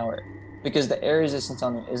 miles an hour, because the air resistance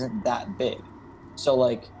on him isn't that big. So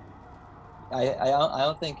like,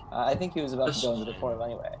 I think he was about to go into the portal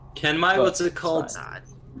anyway. can my But what's it called? it's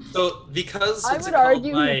So because I what's would it called,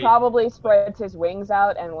 argue my- he probably spreads his wings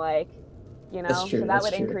out and like, you know, That's true, so that that's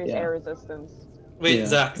would true, increase yeah. air resistance. Wait, Yeah.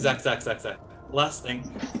 Zach. last thing.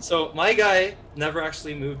 So my guy never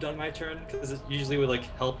actually moved on my turn because it usually would like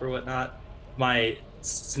help or whatnot. My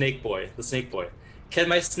snake boy, the snake boy. Can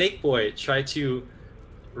my snake boy try to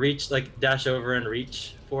reach, like dash over and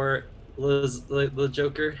reach for the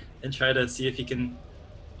Joker and try to see if he can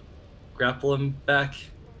grapple him back?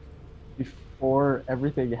 Before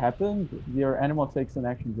everything happened, your animal takes an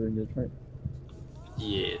action during your turn.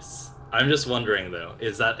 Yes. I'm just wondering though,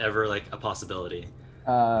 is that ever like a possibility?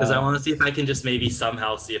 Because I want to see if I can just maybe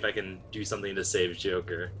somehow see if I can do something to save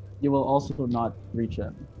Joker. You will also not reach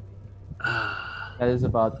him. That is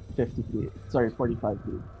about 50 feet. Sorry, 45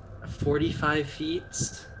 feet. 45 feet?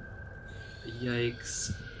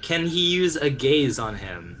 Yikes. Can he use a gaze on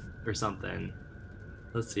him or something?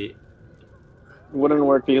 Let's see. Wouldn't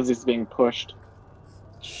work because he's being pushed.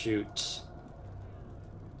 Shoot.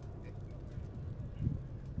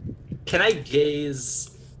 Can I gaze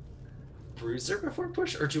Bruiser before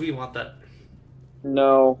push, or do we want that?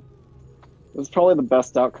 No. It's probably the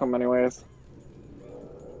best outcome anyways.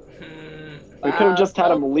 We could have just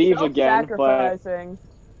had him leave again, but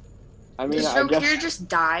I mean, Does I guess Jokir just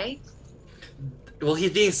die? Well,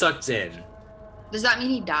 he's being sucked in. Does that mean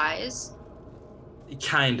he dies?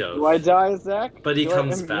 Kind of. do I die, Zach? But he Do I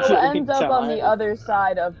comes back. He'll immediately end up on the die? other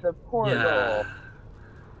side of the portal. Yeah.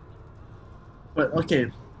 But okay,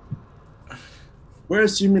 we're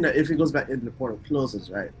assuming that if he goes back in, the portal closes,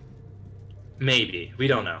 right? Maybe. We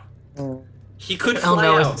don't know. He could El fly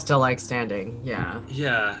Noah's out. still like standing. Yeah.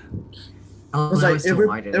 Yeah. El It's Noah's like still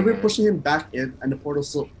if we're it. pushing him back in and the portal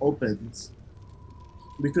still opens,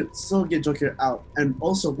 we could still get Joker out. And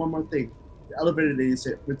also one more thing, the elevator that you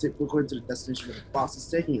said we're going to the destination where the boss is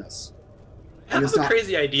taking us. I have a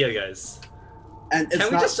crazy idea, guys. And it's Can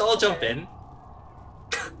we not, just all jump in?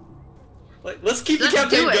 Like, let's keep the Let's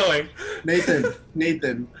campaign do it. going.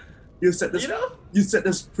 Nathan, you said this. You know? You said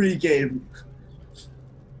this pre-game.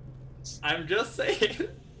 I'm just saying.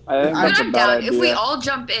 I think I'm that's a I'm bad down. idea. If we all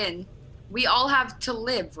jump in, we all have to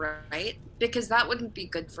live, right? Because that wouldn't be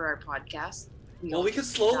good for our podcast. Well, we can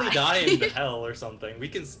slowly die into hell or something. We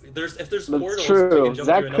can. If there's That's portals, we true. can jump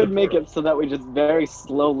Zach through could another make portal. it so that we just very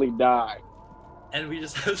slowly die. And we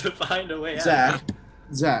just have to find a way Zach,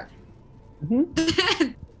 out.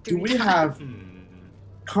 do we have Hmm.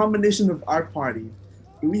 combination of our party?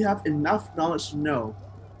 Do we have enough knowledge to know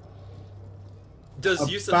Does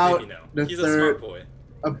Yusuf about maybe know? the He's a third- smart boy.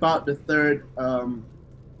 about the third?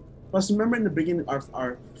 Plus, remember in the beginning of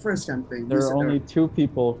our first campaign, There we are said only 2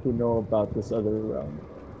 people who know about this other realm,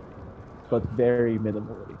 but very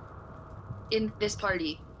minimally. In this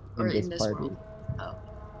party. Or In in this this party. world. Oh.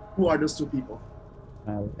 who are those 2 people?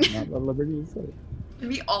 I'm not at liberty to say.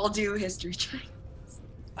 We all do history check.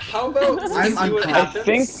 How about we I'm see what unconscious.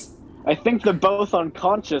 happens? I think they're both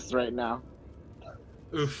unconscious right now.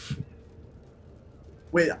 Oof.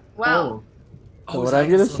 Wait. Wow. So what Zach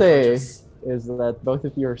I'm gonna is say unconscious. is that both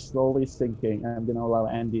of you are slowly sinking, and I'm gonna allow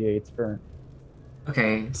Andy a turn.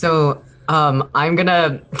 Okay, so I'm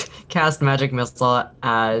gonna cast Magic Missile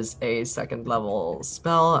as a 2nd level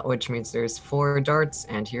spell, which means there's 4 darts,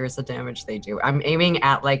 and here's the damage they do. I'm aiming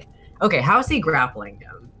at like, okay, how's he grappling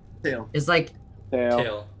him? Tail. Is like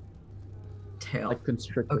Tail. tail. Like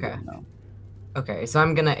constricted Okay. now. Okay, so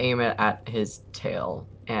I'm gonna aim it at his tail,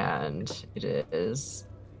 and it is.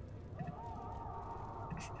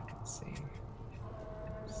 Let's see.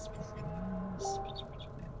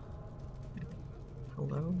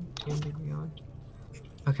 Hello, D&D Beyond.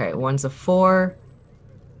 Okay, one's a 4.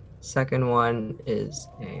 Second one is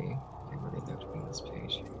a. I really have to bring this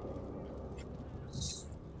page.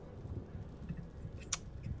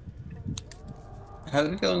 I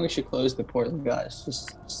have a feeling we should close the portal, guys.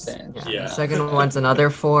 Just saying. Yeah. Second one's another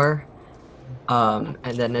 4. And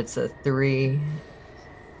then it's a 3.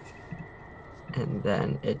 And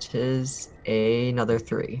then it is another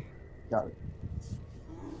 3. Got it.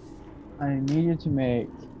 I need you to make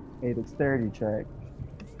a dexterity check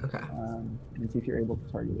Okay. and see if you're able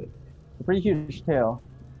to target it. A pretty huge tail.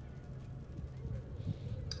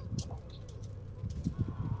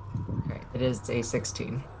 Okay. It is a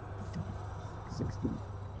 16. 16.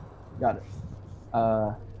 Got it.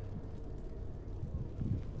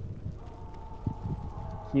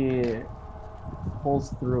 He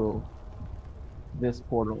pulls through this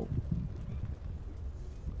portal.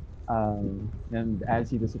 And as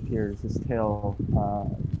he disappears, his tail,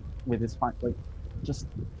 with his like, just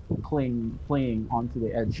clinging onto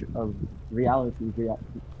the edge of reality,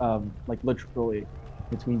 like literally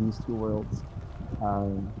between these 2 worlds.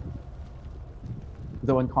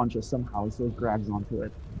 Though unconscious, somehow he still grabs onto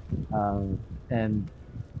it, and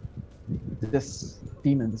this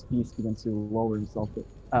demon, this beast, begins to lower himself.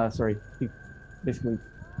 He basically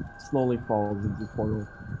slowly falls into the portal.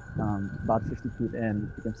 About 50 feet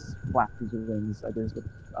in, it begins to flap his wings. Others with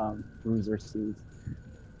bruiser suits.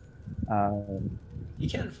 You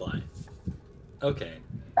can fly. Okay.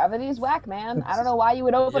 Gravity's whack, man. I don't know why you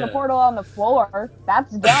would open a Yeah. portal on the floor.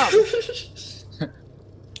 That's dumb.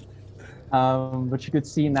 But you could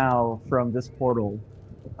see now from this portal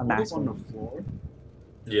a Portal's on the massive, floor.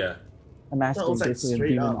 Yeah. amassing like basically a straight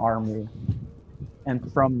demon up. army.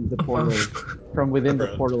 And from the portal, from within the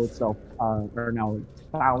Bro. portal itself, are now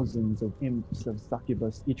thousands of imps of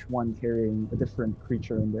succubus, each one carrying a different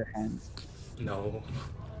creature in their hands. No.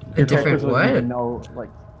 Your different characters wouldn't even what? know, like,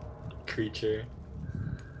 Creature.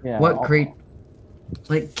 yeah. What all- create?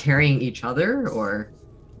 Like carrying each other, or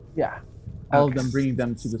Yeah. All of Okay. them bringing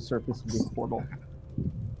them to the surface of the portal.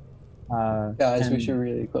 Guys, we and- should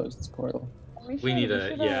really close this portal. We need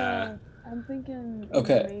a- yeah. I'm thinking.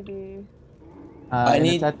 Okay. Maybe. I and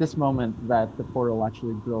need- it's at this moment that the portal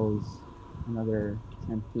actually grows another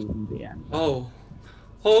 10 feet in the end. Oh.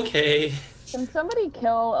 Okay. Can somebody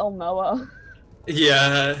kill Elmoa?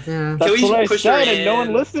 Yeah. yeah? Can That's we what I push her said, and no one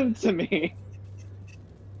in? listened to me.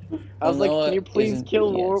 I was like, Noah can you please isn't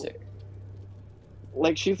kill the Lor-" answer.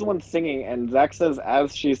 Like, she's the one singing, and Zach says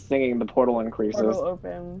as she's singing, the portal increases. Portal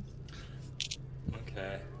opens.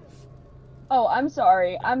 Okay. Oh, I'm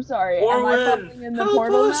sorry. I'm sorry. Am I Orwin, falling in the help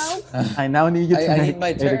portal us. now? I now need you to I make need my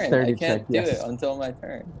a turn. I dexterity can't check. do Yes. it until my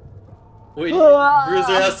turn. Wait, Ah.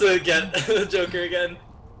 Bruiser has to get the Joker again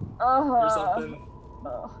or something.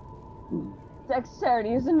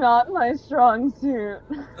 Dexterity is not my strong suit.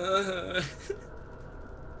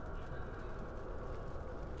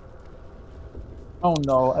 Oh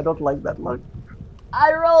no, I don't like that look.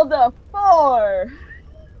 I rolled a 4.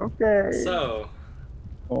 Okay. So,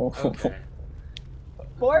 Oh. okay.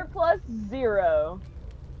 4 plus 0.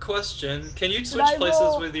 Question: can you I switch places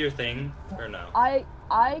roll- with your thing, or no? I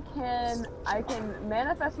can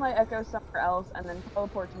manifest my echo somewhere else and then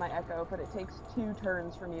teleport to my echo, but it takes 2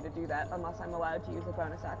 turns for me to do that unless I'm allowed to use a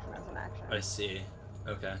bonus action as an action. I see.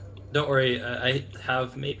 Okay. Don't worry. I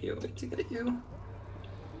have maybe a way to get you.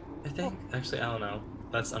 I think. Actually, I don't know.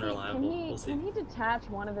 That's unreliable. We'll see. Can he detach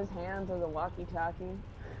one of his hands as a walkie-talkie?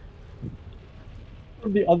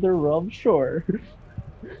 From the other realm, sure.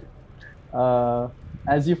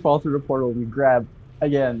 As you fall through the portal, you grab,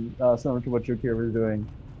 again, similar to what Jokir was doing,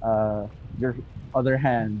 your other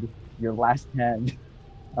hand, your last hand,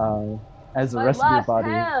 as the My rest of your last body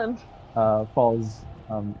hand! falls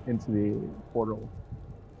into the portal.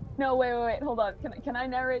 No, wait, hold on. Can I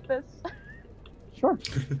narrate this? Sure.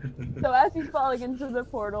 So as he's falling into the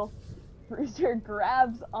portal, Brewster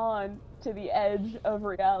grabs on to the edge of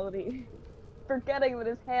reality, forgetting that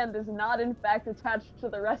his hand is not in fact attached to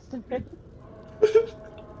the rest of it.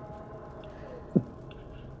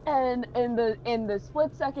 And in the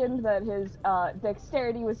split second that his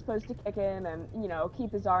dexterity was supposed to kick in and, you know,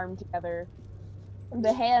 keep his arm together,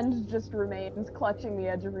 the hand just remains clutching the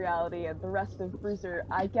edge of reality, and the rest of Brewster,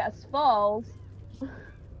 I guess, falls.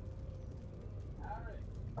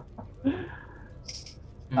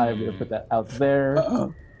 I'm gonna put that out there.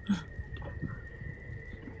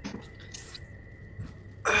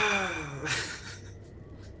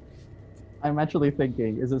 I'm actually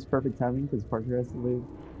thinking, is this perfect timing because Parker has to leave?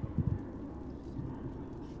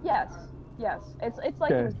 Yes. It's like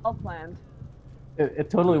it Okay. was all planned. It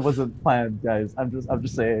totally wasn't planned, guys. I'm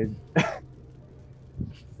just saying.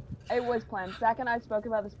 It was planned. Zach and I spoke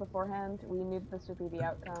about this beforehand. We knew this would be the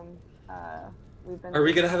outcome. We've been. Are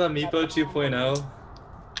we gonna have a Meepo 2.0?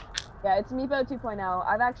 Yeah, it's Meepo 2.0.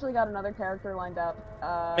 I've actually got another character lined up.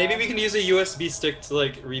 Maybe we can use a USB stick to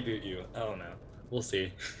like reboot you. I don't know. We'll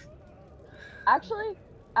see. Actually,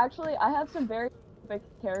 I have some very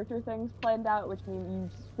specific character things planned out, which mean you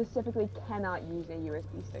specifically cannot use a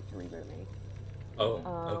USB stick to reboot me. Oh,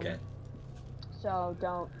 Um, okay. So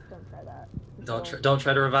don't try that. Don't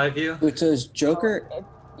try to revive you. Wait, so is Joker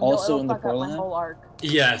also in the fuck up portal my now? whole arc.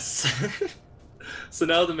 Yes. So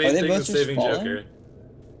now the Are main they thing both is just saving falling? Joker.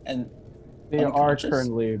 And They are Unconscious?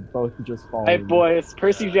 currently both just falling. Hey boys,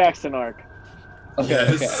 Percy Jackson arc.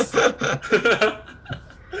 okay, Yes. Oh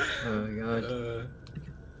my god.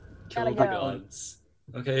 Kill Gotta the go. gods.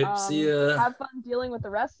 Okay, see ya. Have fun dealing with the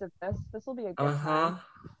rest of this. This will be a good Uh-huh.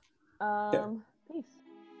 time. Peace.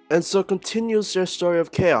 And so continues their story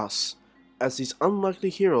of chaos, as these unlikely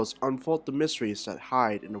heroes unfold the mysteries that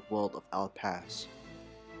hide in the world of Alpaz.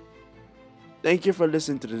 Thank you for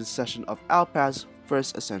listening to this session of Alpaz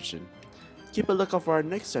First Ascension. Keep a lookout for our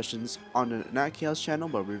next sessions on the Nat Chaos channel,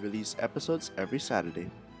 where we release episodes every Saturday.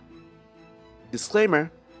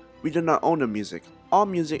 Disclaimer: we do not own the music. All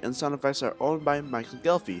music and sound effects are owned by Michael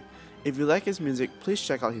Gelfi, If you like his music, please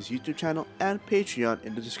check out his YouTube channel and Patreon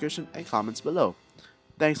in the description and comments below.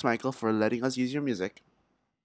 Thanks, Michael, for letting us use your music.